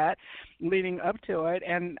to that, leading up to it,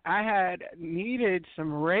 and I had needed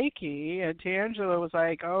some Reiki, and Tangela was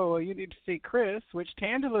like, oh, well, you need to see Chris, which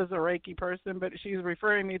Tangela's a Reiki person, but she's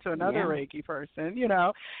referring me to another Reiki person,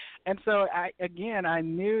 And so, I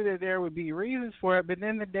knew that there would be reasons for it, but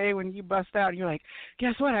then the day when you bust out, you're like,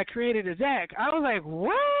 guess what, I created a deck. I was like,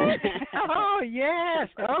 what? Oh, yes,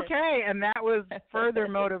 okay. And that was further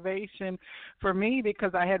motivation for me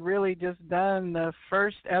because I had really just done the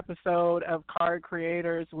first episode of Card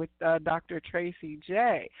Creators with Dr. Tracy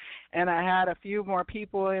J. And I had a few more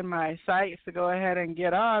people in my sights to go ahead and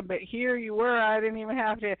get on, but here you were. I didn't even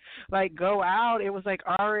have to, go out. It was,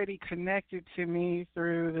 already connected to me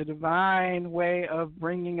through the divine way of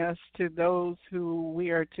bringing us to those who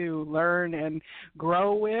we are to learn and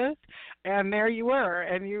grow with. And there you were,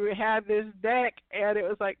 and you had this deck, and it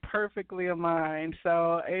was perfectly aligned.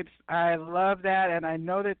 So I love that, and I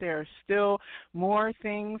know that there are still more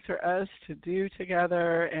things for us to do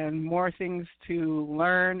together and more things to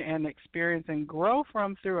learn and experience and grow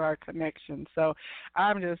from through our connection. So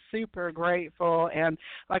I'm just super grateful, and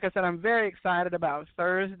like I said, I'm very excited about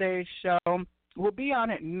Thursday's show. We'll be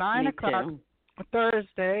on at 9 o'clock.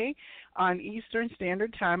 Thursday on Eastern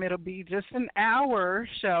Standard Time. It'll be just an hour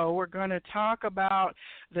show. We're going to talk about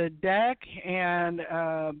the deck and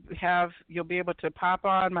you'll be able to pop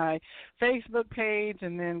on my Facebook page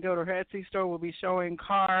and then go to her Etsy store. We'll be showing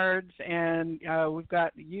cards, and we've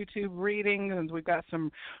got YouTube readings, and we've got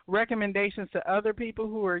some recommendations to other people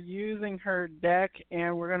who are using her deck,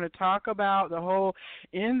 and we're going to talk about the whole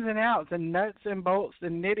ins and outs, the nuts and bolts, the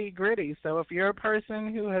nitty gritty. So if you're a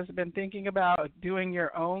person who has been thinking about doing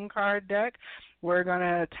your own card deck, we're going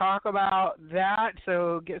to talk about that,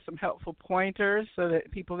 so get some helpful pointers so that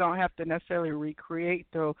people don't have to necessarily recreate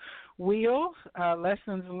the wheel.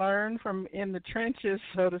 Lessons learned from in the trenches,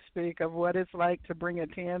 so to speak, of what it's like to bring a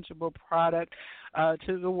tangible product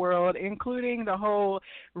to the world, including the whole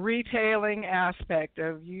retailing aspect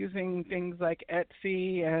of using things like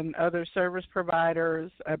Etsy and other service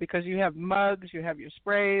providers, because you have mugs, you have your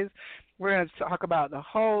sprays. We're going to talk about the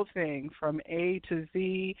whole thing from A to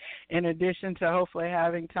Z, in addition to hopefully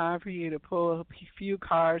having time for you to pull a few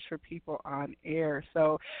cards for people on air.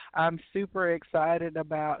 So I'm super excited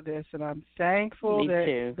about this, and I'm thankful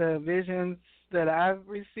that the visions that I've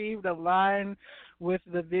received align with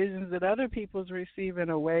the visions that other people's receive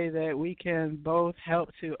in a way that we can both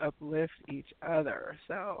help to uplift each other.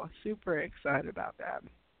 So super excited about that.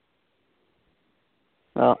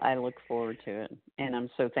 Well, I look forward to it, and I'm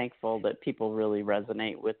so thankful that people really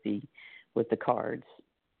resonate with the cards.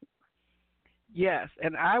 Yes,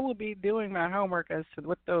 and I will be doing my homework as to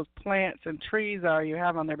what those plants and trees are you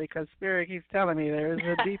have on there, because Spirit keeps telling me there's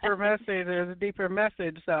a deeper message. There's a deeper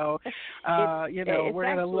message. So, we're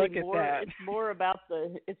going to look at that.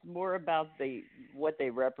 It's more about what they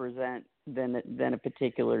represent than a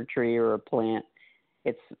particular tree or a plant.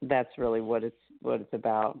 That's really what it's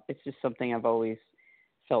about. It's just something I've always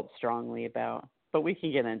felt strongly about. But we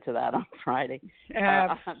can get into that on Friday.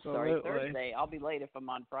 Absolutely. I'm sorry, Thursday. I'll be late if I'm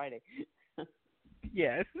on Friday.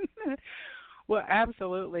 Yes. Well,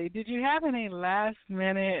 absolutely. Did you have any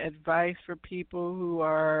last-minute advice for people who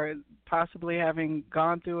are possibly having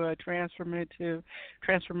gone through a transformative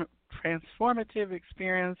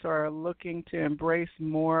experience or are looking to embrace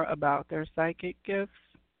more about their psychic gifts?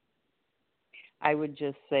 I would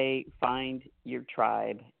just say find your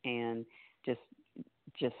tribe, and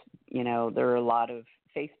just there are a lot of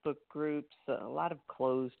Facebook groups, a lot of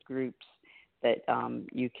closed groups that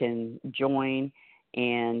you can join,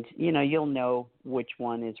 and you'll know which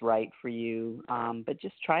one is right for you. But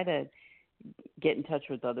just try to get in touch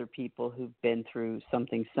with other people who've been through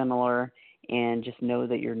something similar, and just know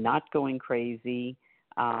that you're not going crazy.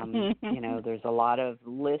 There's a lot of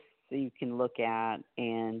lists that you can look at,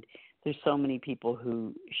 and there's so many people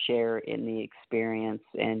who share in the experience,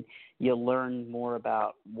 and you'll learn more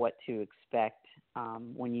about what to expect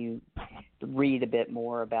when you read a bit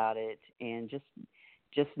more about it, and just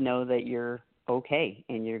know that you're okay,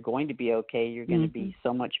 and you're going to be okay. You're going to be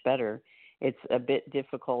so much better. It's a bit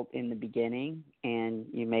difficult in the beginning, and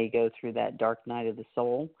you may go through that dark night of the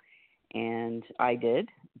soul, and I did,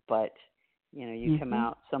 but you come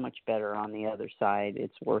out so much better on the other side.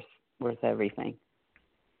 It's worth everything.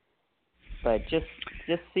 But just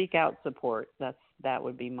seek out support. That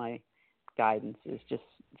would be my guidance is just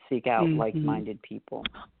seek out like-minded people.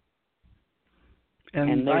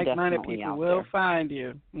 And like-minded people will find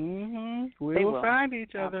you. We will find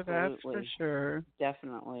each other, Absolutely. that's for sure.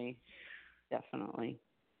 Definitely.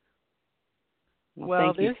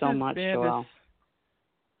 Well, thank you so much, Joelle.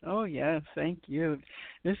 Oh, yes, thank you.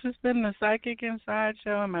 This has been the Psychic Inside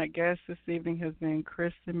Show, and my guest this evening has been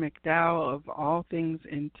Kristin McDowell of All Things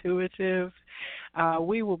Intuitive.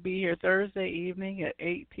 We will be here Thursday evening at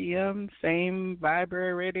 8 p.m., same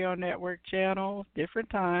Vibrary Radio Network channel, different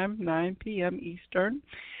time, 9 p.m. Eastern.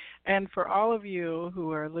 And for all of you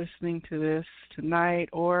who are listening to this tonight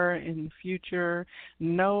or in the future,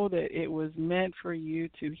 know that it was meant for you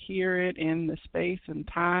to hear it in the space and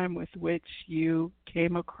time with which you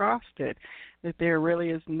came across it, that there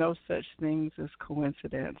really is no such things as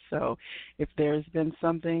coincidence. So if there's been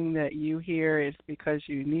something that you hear, it's because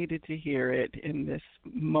you needed to hear it in this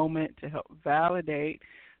moment to help validate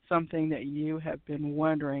something that you have been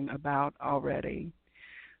wondering about already.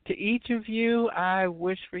 To each of you, I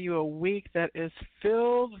wish for you a week that is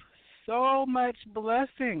filled with so much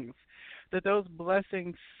blessings, that those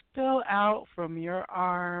blessings spill out from your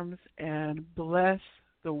arms and bless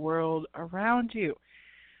the world around you.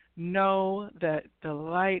 Know that the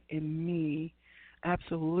light in me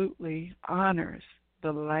absolutely honors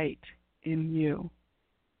the light in you.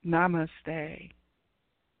 Namaste.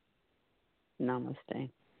 Namaste.